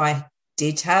been if I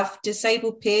did have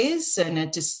disabled peers and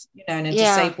and a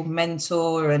yeah. disabled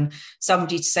mentor and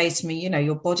somebody to say to me,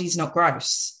 your body's not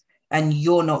gross and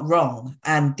you're not wrong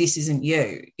and this isn't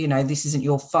you, this isn't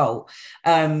your fault.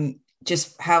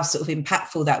 Just how sort of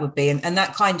impactful that would be. And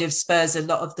that kind of spurs a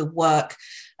lot of the work,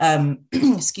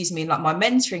 excuse me, like my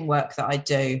mentoring work that I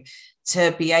do,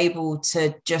 to be able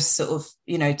to just sort of,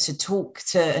 to talk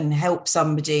to and help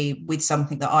somebody with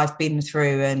something that I've been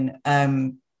through.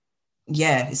 And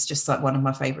yeah, it's just like one of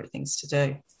my favorite things to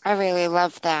do. I really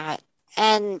love that.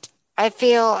 And I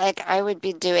feel like I would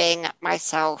be doing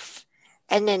myself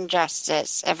an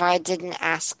injustice if I didn't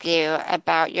ask you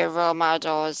about your role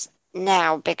models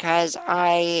now because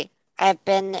I have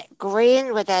been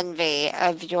green with envy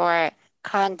of your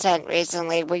content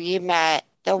recently where you met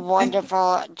the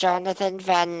wonderful Jonathan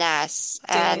Van Ness.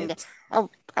 And Did. I,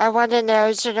 I want to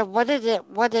know sort of what is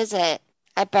it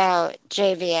about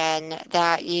JVN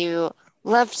that you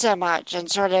love so much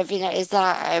and sort of, is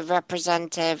that a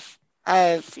representative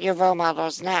of your role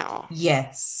models now?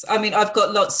 Yes, I mean, I've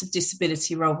got lots of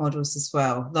disability role models as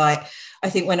well. Like, I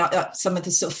think when some of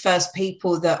the sort of first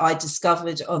people that I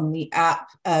discovered on the app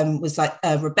was like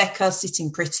Rebecca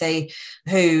Sitting Pretty,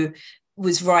 who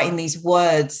was writing these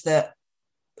words that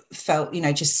felt,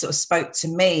 just sort of spoke to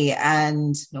me.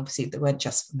 And obviously, they weren't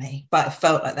just for me, but it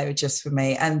felt like they were just for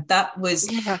me. And that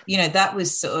was, Yeah. that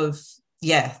was sort of,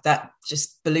 yeah, that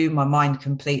just blew my mind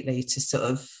completely to sort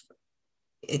of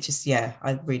it just yeah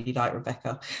I really like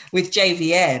Rebecca with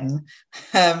JVN.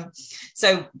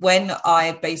 So when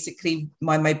I basically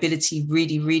my mobility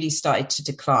really started to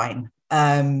decline,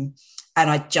 and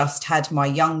I just had my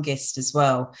youngest as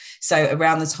well, so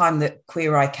around the time that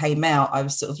Queer Eye came out I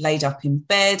was sort of laid up in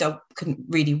bed, I couldn't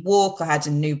really walk, I had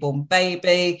a newborn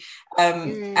baby,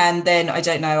 Mm. and then I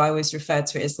don't know, I always refer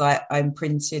to it as like I'm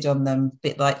printed on them, a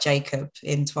bit like Jacob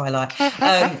in Twilight.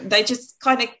 They just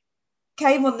kind of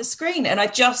came on the screen and I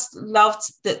just loved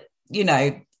that,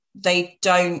 they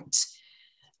don't,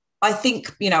 I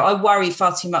think, I worry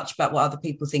far too much about what other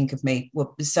people think of me.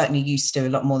 Well, certainly used to a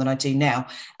lot more than I do now.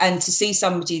 And to see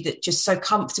somebody that just so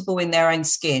comfortable in their own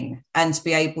skin and to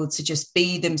be able to just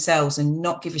be themselves and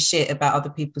not give a shit about other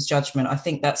people's judgment, I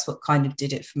think that's what kind of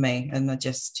did it for me. And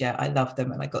I love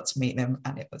them and I got to meet them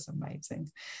and it was amazing.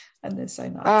 And they're so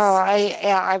Oh, nice.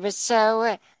 I was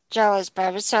so jealous, but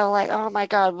I was so like, oh my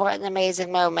God, what an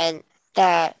amazing moment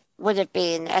that would have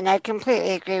been. And I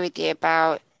completely agree with you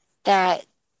about that,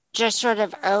 just sort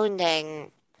of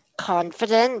owning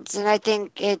confidence. And I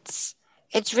think it's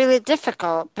really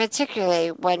difficult, particularly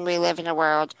when we live in a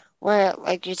world where,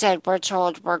 like you said, we're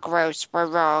told we're gross, we're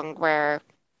wrong, we're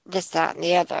this, that, and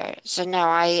the other. So no,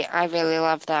 I really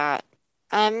love that.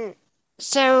 Um,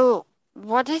 so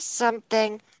what is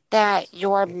something that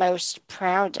you're most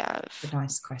proud A of?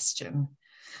 nice question.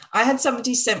 I had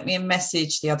somebody sent me a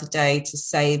message the other day to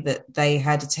say that they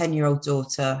had a 10-year-old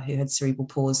daughter who had cerebral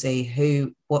palsy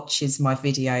who watches my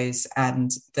videos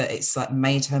and that it's like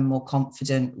made her more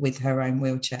confident with her own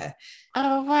wheelchair.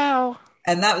 Oh, wow.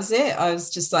 And that was it. I was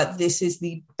just like, this is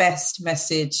the best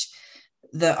message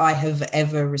that I have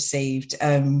ever received.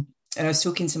 And I was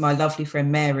talking to my lovely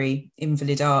friend Mary,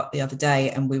 Invalid Art, the other day,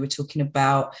 and we were talking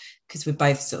about, because we're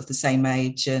both sort of the same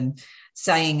age, and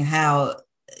saying how,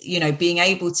 being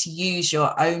able to use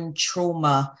your own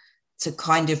trauma to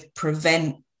kind of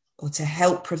prevent or to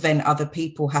help prevent other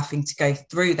people having to go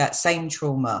through that same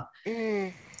trauma,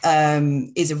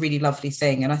 Mm. is a really lovely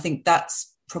thing. And I think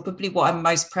that's probably what I'm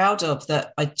most proud of,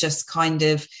 that I just kind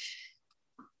of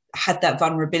had that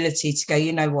vulnerability to go,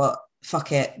 you know what,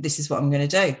 fuck it, this is what I'm going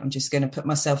to do. I'm just going to put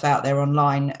myself out there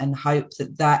online and hope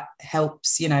that that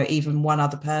helps, even one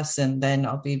other person, then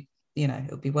I'll be,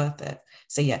 it'll be worth it.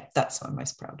 So yeah, that's what I'm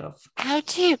most proud of. How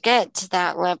do you get to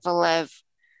that level of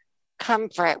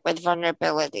comfort with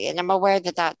vulnerability? And I'm aware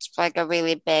that that's like a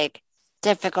really big,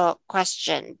 difficult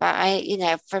question. But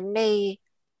for me,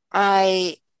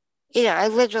 I, I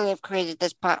literally have created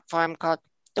this platform called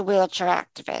the Wheelchair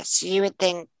Activist. You would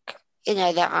think,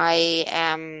 that I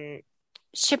am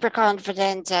super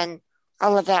confident and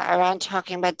all of that around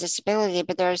talking about disability,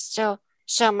 but there are still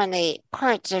so many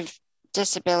parts of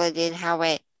disability and how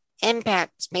it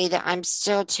impacts me that I'm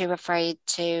still too afraid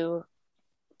to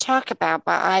talk about.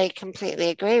 But I completely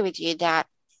agree with you that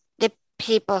the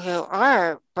people who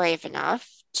are brave enough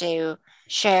to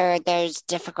share those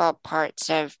difficult parts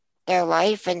of their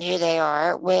life and who they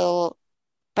are will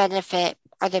benefit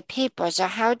other people. So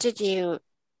how did you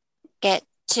get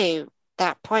to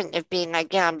that point of being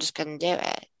like, yeah, I'm just going to do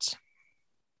it?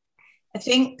 I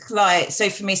think like so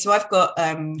for me, so I've got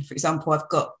for example, I've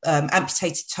got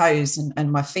amputated toes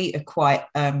and my feet are quite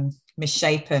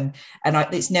misshapen and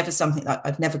it's never something that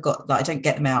I've never got like I don't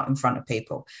get them out in front of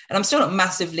people. And I'm still not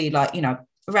massively like,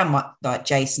 around my like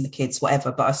Jace and the kids,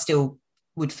 whatever, but I still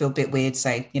would feel a bit weird,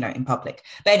 say, in public.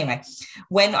 But anyway,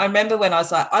 when I remember when I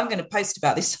was like, I'm going to post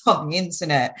about this on the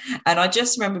internet, and I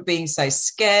just remember being so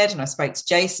scared, and I spoke to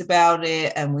Jace about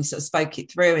it, and we sort of spoke it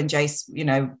through, and Jace,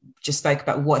 just spoke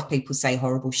about what if people say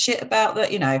horrible shit about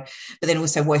that, but then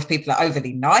also what if people are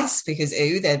overly nice because,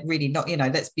 they're really not,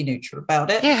 let's be neutral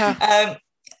about it. Yeah.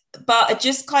 But I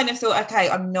just kind of thought, okay,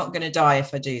 I'm not going to die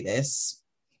if I do this.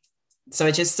 So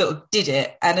I just sort of did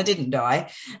it and I didn't die.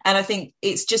 And I think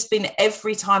it's just been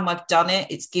every time I've done it,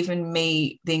 it's given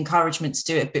me the encouragement to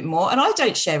do it a bit more. And I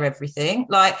don't share everything.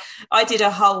 Like I did a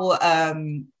whole, I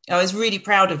was really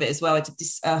proud of it as well. I did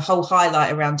this whole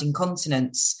highlight around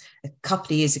incontinence a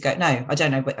couple of years ago. No, I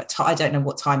don't know. But I don't know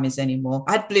what time is anymore.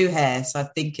 I had blue hair, so I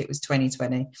think it was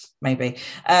 2020, maybe.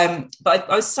 But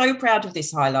I was so proud of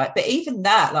this highlight. But even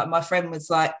that, like my friend was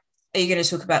like, are you going to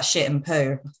talk about shit and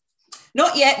poo?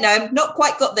 Not yet, no, not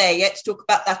quite got there yet to talk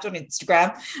about that on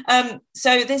Instagram.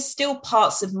 So there's still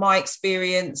parts of my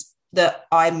experience that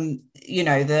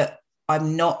that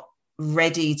I'm not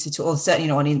ready to talk, or certainly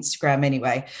not on Instagram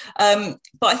anyway. But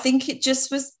I think it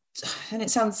just was, and it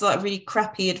sounds like really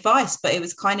crappy advice, but it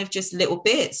was kind of just little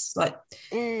bits, like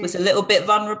was a little bit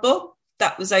vulnerable.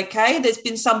 That was okay. There's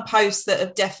been some posts that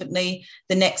have definitely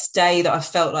the next day that I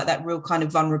felt like that real kind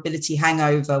of vulnerability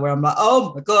hangover where I'm like,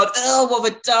 oh my God, what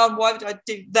have I done? Why would I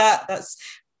do that? That's,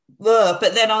 but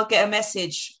then I'll get a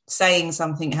message saying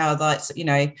something, how like,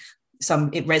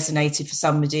 it resonated for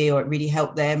somebody or it really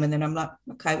helped them. And then I'm like,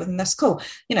 okay, well, then that's cool.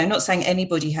 Not saying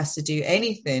anybody has to do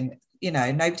anything,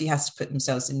 nobody has to put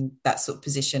themselves in that sort of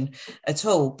position at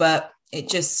all. But it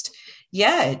just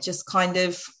kind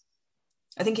of,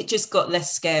 I think it just got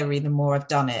less scary the more I've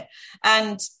done it.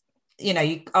 And,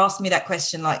 you asked me that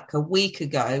question like a week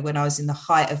ago when I was in the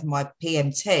height of my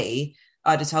PMT,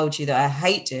 I'd have told you that I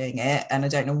hate doing it and I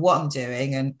don't know what I'm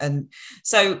doing. And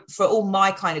so for all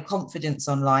my kind of confidence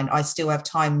online, I still have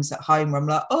times at home where I'm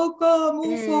like, oh God, I'm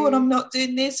awful and I'm not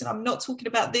doing this and I'm not talking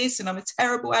about this and I'm a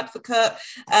terrible advocate.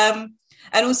 And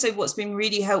also what's been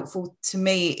really helpful to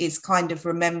me is kind of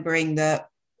remembering that,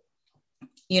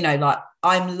 like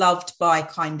I'm loved by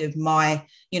kind of my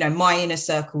inner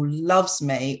circle loves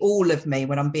me, all of me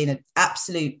when I'm being an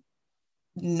absolute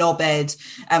knobhead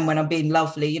and when I'm being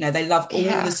lovely, they love all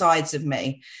the sides of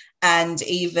me. And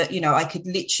even, I could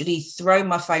literally throw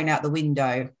my phone out the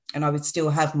window and I would still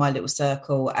have my little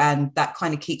circle. And that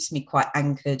kind of keeps me quite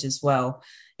anchored as well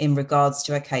in regards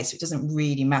to, okay, so it doesn't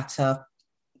really matter,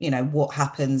 what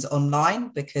happens online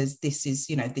because this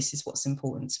is what's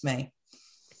important to me.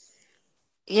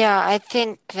 Yeah, I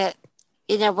think that,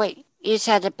 what you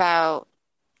said about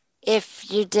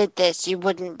if you did this, you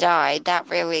wouldn't die, that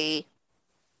really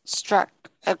struck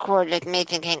a chord with me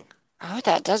thinking, oh,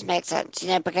 that does make sense,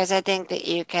 because I think that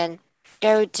you can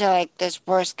go to like this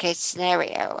worst case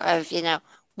scenario of,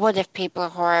 what if people are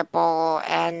horrible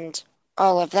and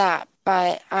all of that.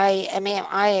 But I mean,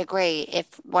 I agree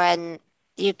if when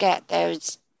you get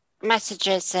those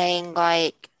messages saying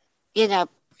like, you know,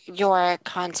 your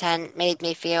content made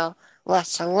me feel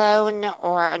less alone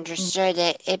or understood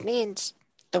it means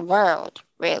the world,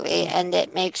 really. Mm. And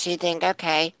it makes you think,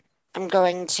 okay, I'm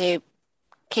going to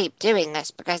keep doing this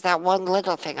because that one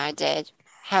little thing I did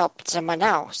helped someone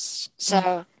else. Mm.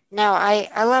 So, no,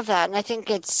 I love that. And I think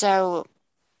it's so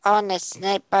honest,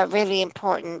 but really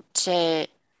important to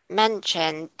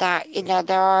mention that,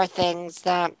 there are things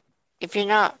that if you're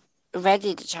not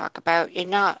ready to talk about, you're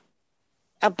not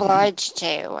obliged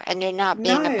to, and you're not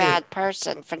being a No, bad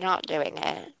person for not doing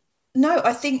it. no,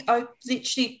 I think I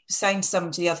literally saying to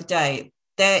somebody the other day,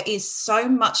 there is so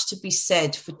much to be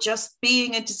said for just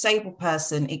being a disabled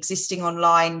person existing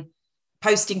online,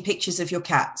 posting pictures of your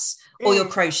cats or your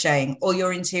Mm, crocheting or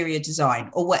your interior design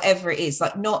or whatever it is.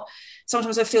 Like, not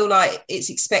sometimes I feel like it's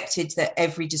expected that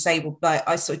every disabled, like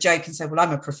I sort of joke and say, well,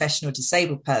 I'm a professional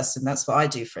disabled person. That's what I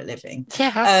do for a living.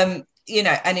 yeah,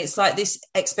 And it's like this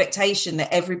expectation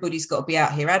that everybody's got to be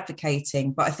out here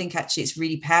advocating. But I think actually it's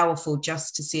really powerful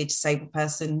just to see a disabled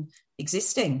person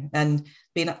existing and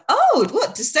being like, oh,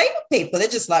 what, disabled people? They're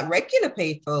just like regular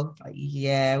people. Like,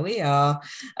 yeah, we are.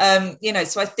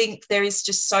 So I think there is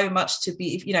just so much to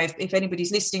be, if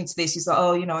anybody's listening to this, is like,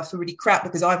 oh, I feel really crap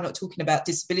because I'm not talking about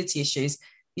disability issues.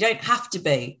 You don't have to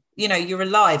be. You're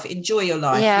alive. Enjoy your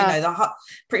life. yeah.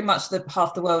 Pretty much the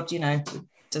half the world,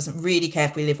 doesn't really care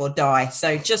if we live or die.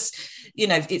 So just,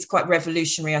 it's quite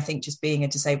revolutionary, I think, just being a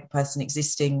disabled person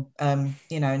existing,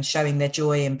 and showing their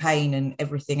joy and pain and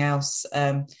everything else,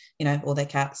 or their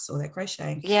cats or their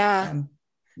crocheting. Yeah. um,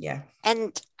 yeah.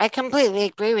 And I completely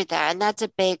agree with that. And that's a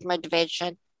big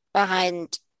motivation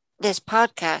behind this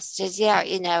podcast is, yeah,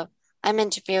 I'm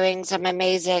interviewing some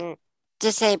amazing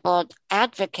disabled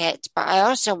advocates, but I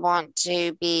also want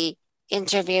to be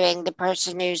interviewing the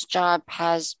person whose job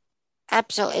has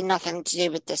absolutely nothing to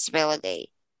do with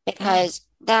disability, Mm, because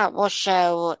that will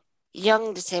show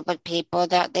young disabled people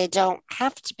that they don't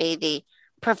have to be the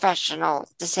professional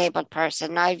disabled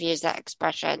person. I've used that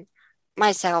expression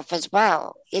myself as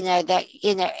well.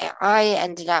 I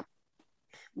ended up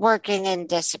working in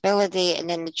disability and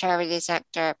in the charity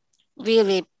sector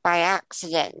really by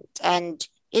accident. And,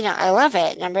 I love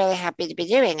it and I'm really happy to be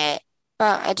doing it.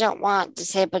 But I don't want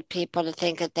disabled people to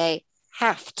think that they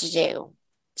have to do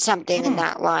something in mm,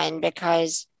 that line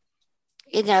because,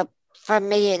 for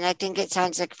me, and I think it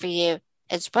sounds like for you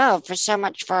as well, for so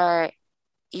much for our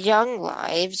young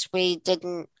lives, we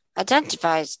didn't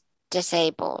identify as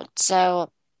disabled.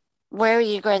 So, where are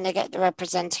you going to get the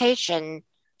representation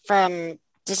from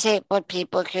disabled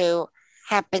people who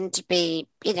happen to be,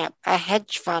 a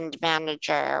hedge fund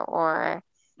manager or,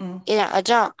 mm. a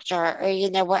doctor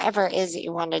or, whatever it is that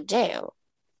you want to do?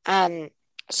 Um,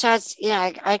 so it's,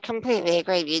 I completely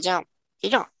agree. You don't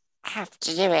have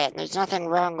to do it. There's nothing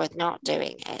wrong with not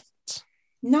doing it.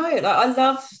 No, like I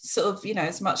love sort of,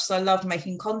 as much as I love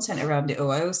making content around it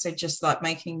all, I also just like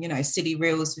making, silly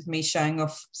reels with me showing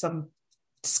off some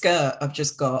skirt I've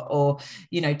just got, or,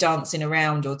 dancing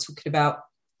around or talking about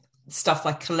stuff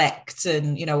I collect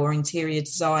and, or interior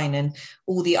design and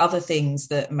all the other things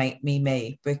that make me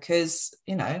me, because,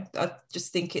 I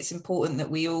just think it's important that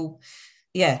we all,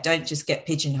 don't just get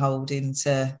pigeonholed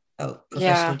into professional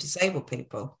Yeah, disabled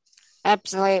people.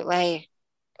 absolutely.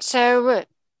 So,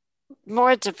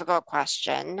 more difficult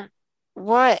question.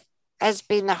 What has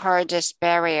been the hardest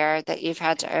barrier that you've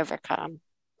had to overcome?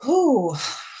 Oh,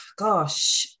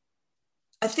 gosh.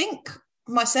 I think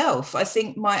myself, I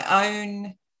think my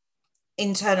own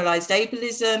internalized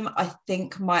ableism, I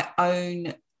think my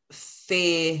own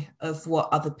fear of what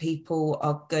other people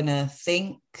are going to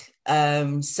think,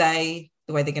 say,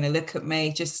 the way they're going to look at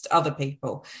me, just other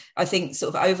people. I think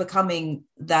sort of overcoming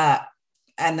that,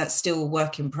 and that's still a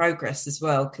work in progress as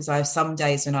well, because I have some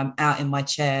days when I'm out in my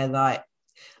chair like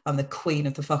I'm the queen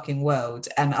of the fucking world,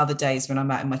 and other days when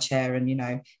I'm out in my chair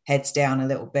and, heads down a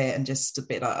little bit and just a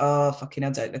bit like, oh fucking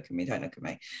hell, don't look at me, don't look at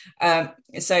me.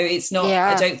 So it's not, I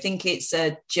Yeah, don't think it's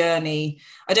a journey.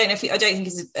 I don't think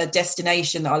it's a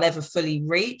destination that I'll ever fully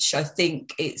reach. I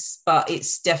think but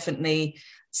it's definitely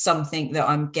something that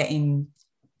I'm getting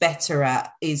better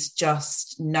at, is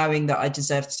just knowing that I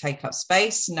deserve to take up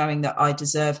space, knowing that I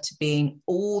deserve to be in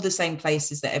all the same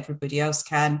places that everybody else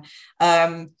can.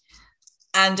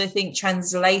 And I think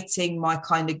translating my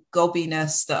kind of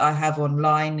gobbiness that I have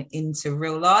online into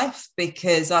real life,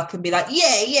 because I can be like,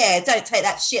 yeah, don't take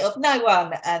that shit off no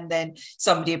one. And then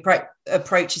somebody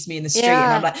approaches me in the street and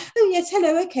I'm yeah, like, oh, yes,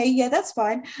 hello, okay, yeah, that's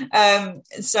fine.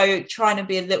 So trying to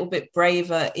be a little bit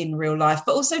braver in real life,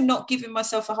 but also not giving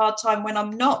myself a hard time when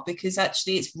I'm not, because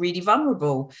actually it's really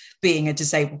vulnerable being a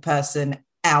disabled person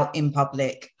out in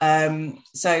public.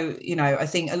 So, I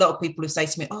think a lot of people have said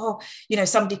to me, oh,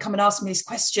 somebody come and ask me this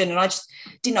question and I just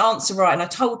didn't answer right. And I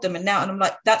told them, and I'm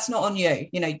like, that's not on you.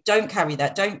 Don't carry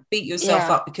that. Don't beat yourself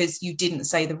yeah, up because you didn't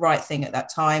say the right thing at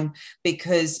that time,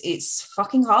 because it's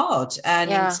fucking hard. And,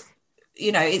 yeah.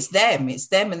 it's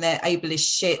them and they're able as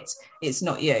shit. It's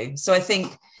not you. So I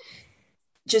think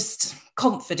just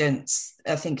confidence,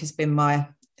 I think, has been my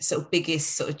sort of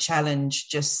biggest sort of challenge.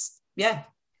 Just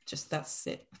that's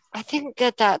it. I think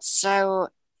that that's so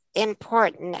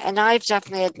important. And I've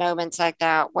definitely had moments like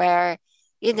that where,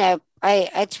 I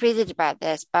tweeted about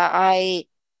this, but a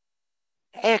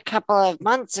couple of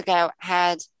months ago,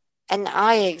 had an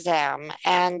eye exam,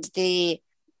 and the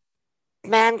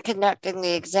man conducting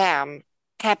the exam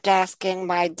kept asking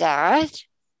my dad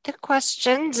the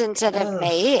questions instead of Oh,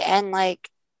 me. And, like,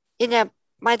 you know,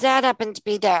 my dad happened to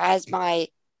be there as my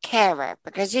carer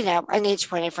because, I need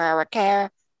 24-hour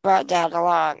care, brought dad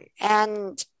along.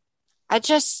 And I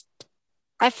just,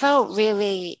 I felt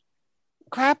really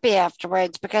crappy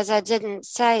afterwards because I didn't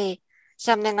say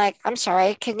something like, I'm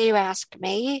sorry, can you ask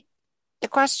me the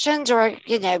questions? Or,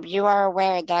 you are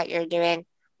aware that you're doing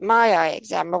my eye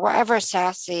exam, or whatever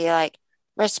sassy, like,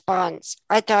 response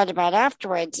I thought about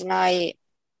afterwards. And I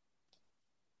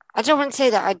don't want to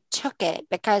say that I took it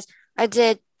because I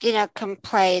did,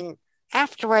 complain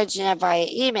afterwards, via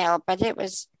email, but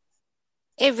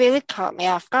it really caught me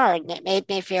off guard and it made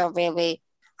me feel really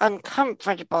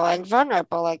uncomfortable and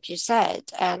vulnerable, like you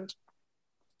said. And,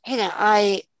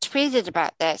 I tweeted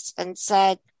about this and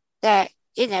said that,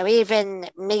 even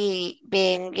me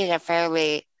being,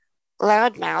 fairly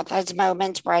loudmouth has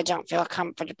moments where I don't feel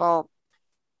comfortable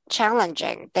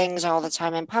challenging things all the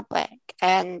time in public.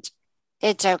 And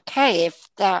it's okay if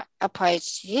that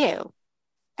applies to you.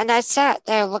 And I sat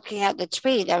there looking at the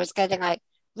tweet. I was getting like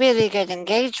really good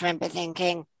engagement, but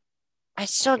thinking, I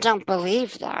still don't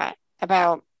believe that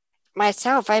about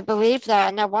myself. I believe that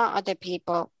and I want other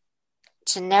people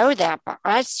to know that, but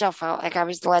I still felt like I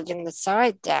was letting the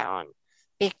side down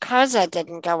because I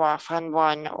didn't go off on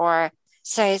one or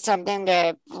say something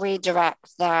to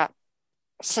redirect that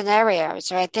scenario.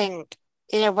 So I think,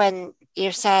 when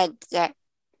you said that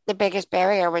the biggest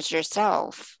barrier was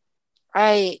yourself,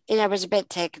 I, was a bit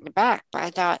taken aback, but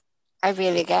I thought I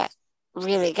really get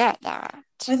that.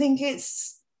 I think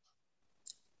it's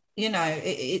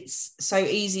so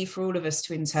easy for all of us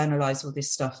to internalize all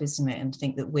this stuff, isn't it? And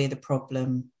think that we're the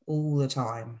problem all the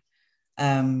time.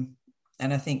 And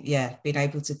I think, yeah, being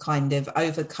able to kind of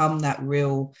overcome that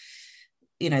real,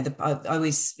 I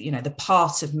always, the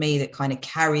part of me that kind of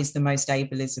carries the most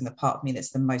ableism, the part of me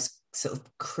that's the most sort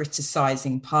of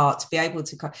criticizing part, to be able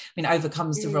to,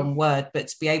 overcomes the wrong word, but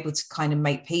to be able to kind of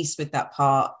make peace with that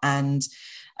part and,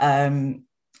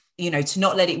 to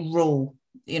not let it rule,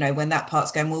 when that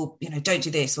part's going, well, don't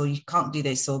do this, or you can't do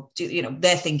this, or do,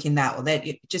 they're thinking that, or they're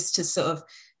just to sort of,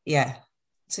 yeah,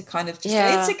 to kind of just,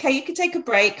 it's Yeah. okay, you can take a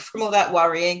break from all that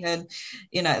worrying. And,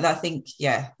 I think,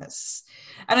 yeah,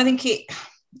 and I think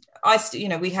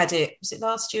we had it, was it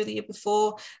last year or the year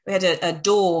before? We had a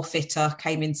door fitter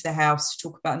came into the house to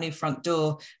talk about a new front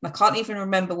door. And I can't even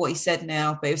remember what he said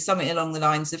now, but it was something along the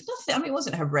lines of nothing. I mean, it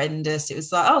wasn't horrendous. It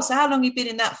was like, oh, so how long have you been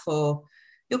in that for?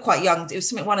 You're quite young. It was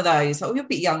something, one of those. Oh, you're a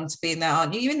bit young to be in that,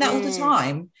 aren't you? You're in that all the Mm,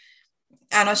 time.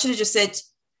 And I should have just said,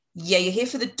 yeah, you're here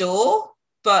for the door.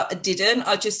 But I didn't.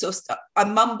 I just sort of, I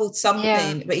mumbled yeah.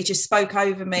 something, but he just spoke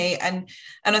over me. And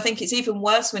I think it's even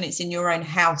worse when it's in your own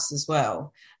house as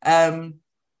well. But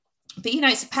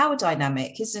it's a power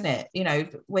dynamic, isn't it?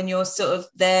 When you're sort of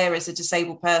there as a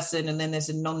disabled person and then there's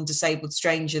a non-disabled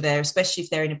stranger there, especially if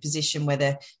they're in a position where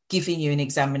they're giving you an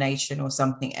examination or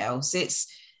something else, it's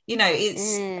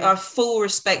Mm. I have full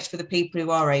respect for the people who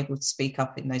are able to speak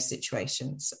up in those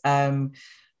situations.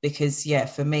 Because yeah,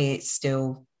 for me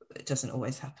it doesn't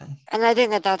always happen. And I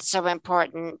think that that's so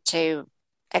important to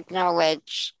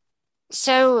acknowledge.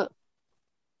 So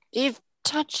you've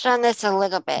touched on this a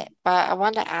little bit, but I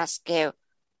want to ask you,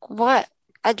 what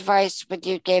advice would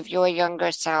you give your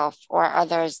younger self or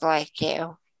others like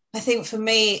you? I think for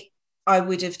me, I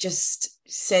would have just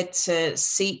said to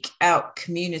seek out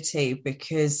community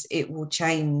because it will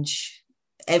change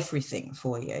everything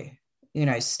for you.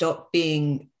 Stop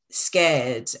being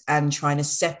scared and trying to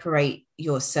separate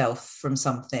yourself from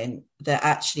something that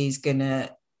actually is going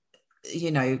to,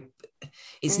 you know,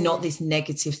 it's not Mm, this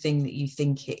negative thing that you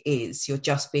think it is. You're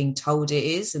just being told it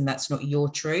is, and that's not your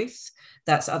truth.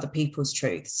 That's other people's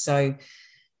truth. So,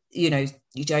 you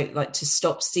don't like to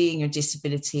stop seeing your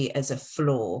disability as a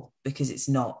flaw because it's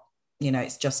not,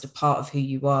 it's just a part of who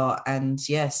you are. And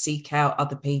yeah, seek out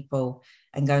other people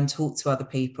and go and talk to other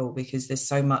people because there's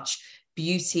so much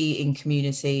beauty in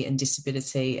community and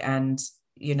disability. And,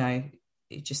 you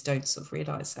just don't sort of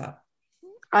realize that.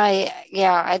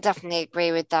 yeah, I definitely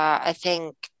agree with that. I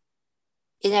think,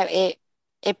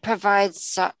 it provides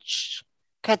such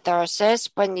catharsis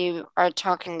when you are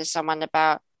talking to someone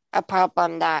about a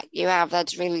problem that you have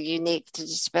that's really unique to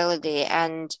disability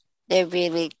and they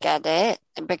really get it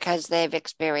because they've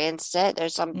experienced it.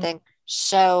 Mm.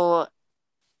 So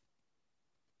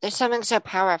there's something so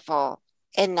powerful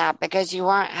in that because you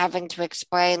aren't having to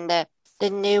explain the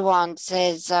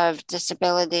nuances of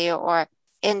disability or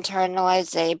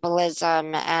internalized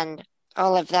ableism and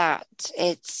all of that.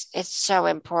 It's so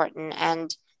important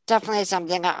and definitely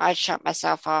something that I shut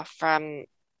myself off from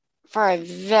for a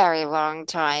very long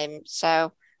time.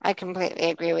 So I completely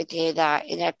agree with you that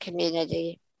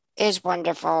community is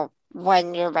wonderful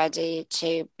when you're ready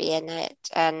to be in it.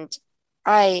 And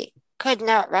I could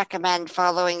not recommend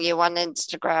following you on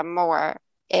Instagram more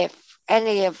if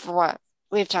any of what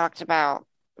we've talked about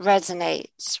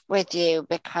resonates with you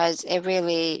because it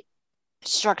really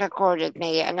struck a chord with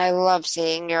me and I love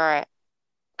seeing your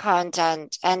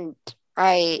content and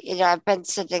I've been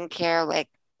sitting here like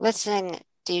listening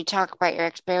to you talk about your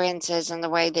experiences and the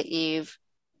way that you've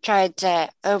tried to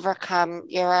overcome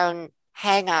your own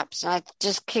hang-ups and I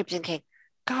just keep thinking,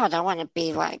 God, I want to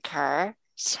be like her.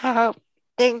 So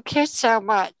thank you so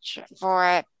much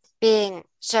for being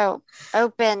so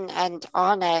open and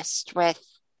honest with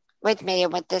me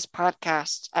and with this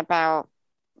podcast about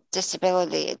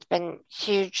disability. It's been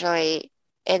hugely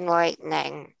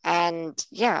enlightening. And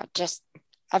yeah, just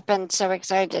I've been so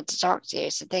excited to talk to you.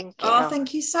 So thank Oh, you.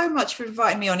 thank you so much for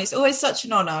inviting me on. It's always such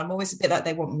an honor. I'm always a bit like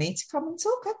they want me to come and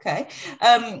talk. Okay.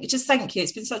 Just thank you.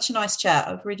 It's been such a nice chat.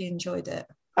 I've really enjoyed it.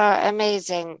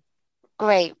 Amazing.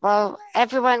 Great. Well,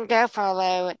 everyone go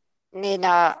follow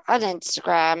Nina on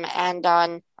Instagram and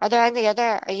are there any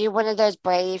other, are you one of those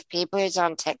brave people who's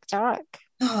on TikTok?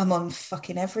 Oh, I'm on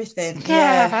fucking everything.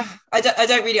 Yeah. Yeah. I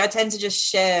don't really, I tend to just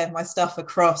share my stuff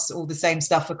across all the same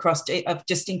stuff across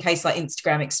just in case like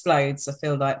Instagram explodes, I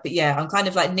feel like. But yeah, I'm kind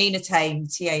of like Nina Tame,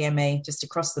 Tame, just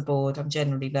across the board. I'm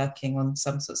generally lurking on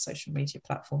some sort of social media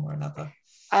platform or another.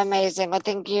 Amazing. Well,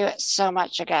 thank you so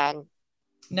much again.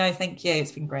 No, thank you.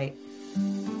 It's been great.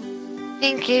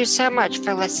 Thank you so much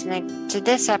for listening to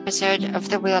this episode of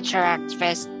The Wheelchair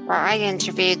Activist, where I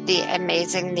interviewed the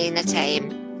amazing Nina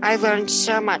Tame. I learned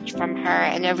so much from her,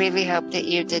 and I really hope that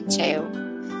you did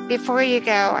too. Before you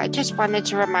go, I just wanted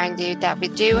to remind you that we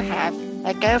do have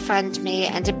a GoFundMe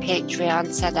and a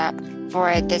Patreon set up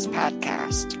for this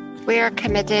podcast. We are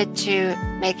committed to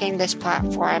making this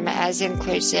platform as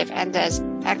inclusive and as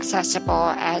accessible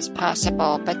as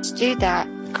possible, but to do that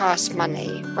costs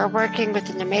money. We're working with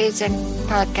an amazing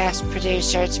podcast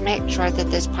producer to make sure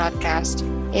that this podcast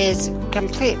is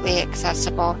completely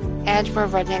accessible, and we're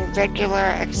running regular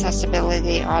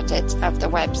accessibility audits of the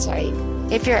website.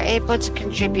 If you're able to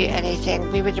contribute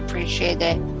anything, we would appreciate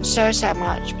it so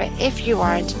much. But if you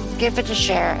aren't, give it a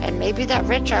share, and maybe that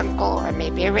rich uncle or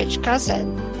maybe a rich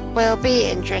cousin will be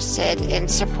interested in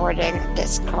supporting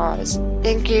this cause.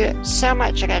 Thank you so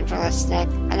much again for listening,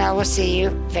 and I will see you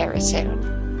very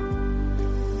soon.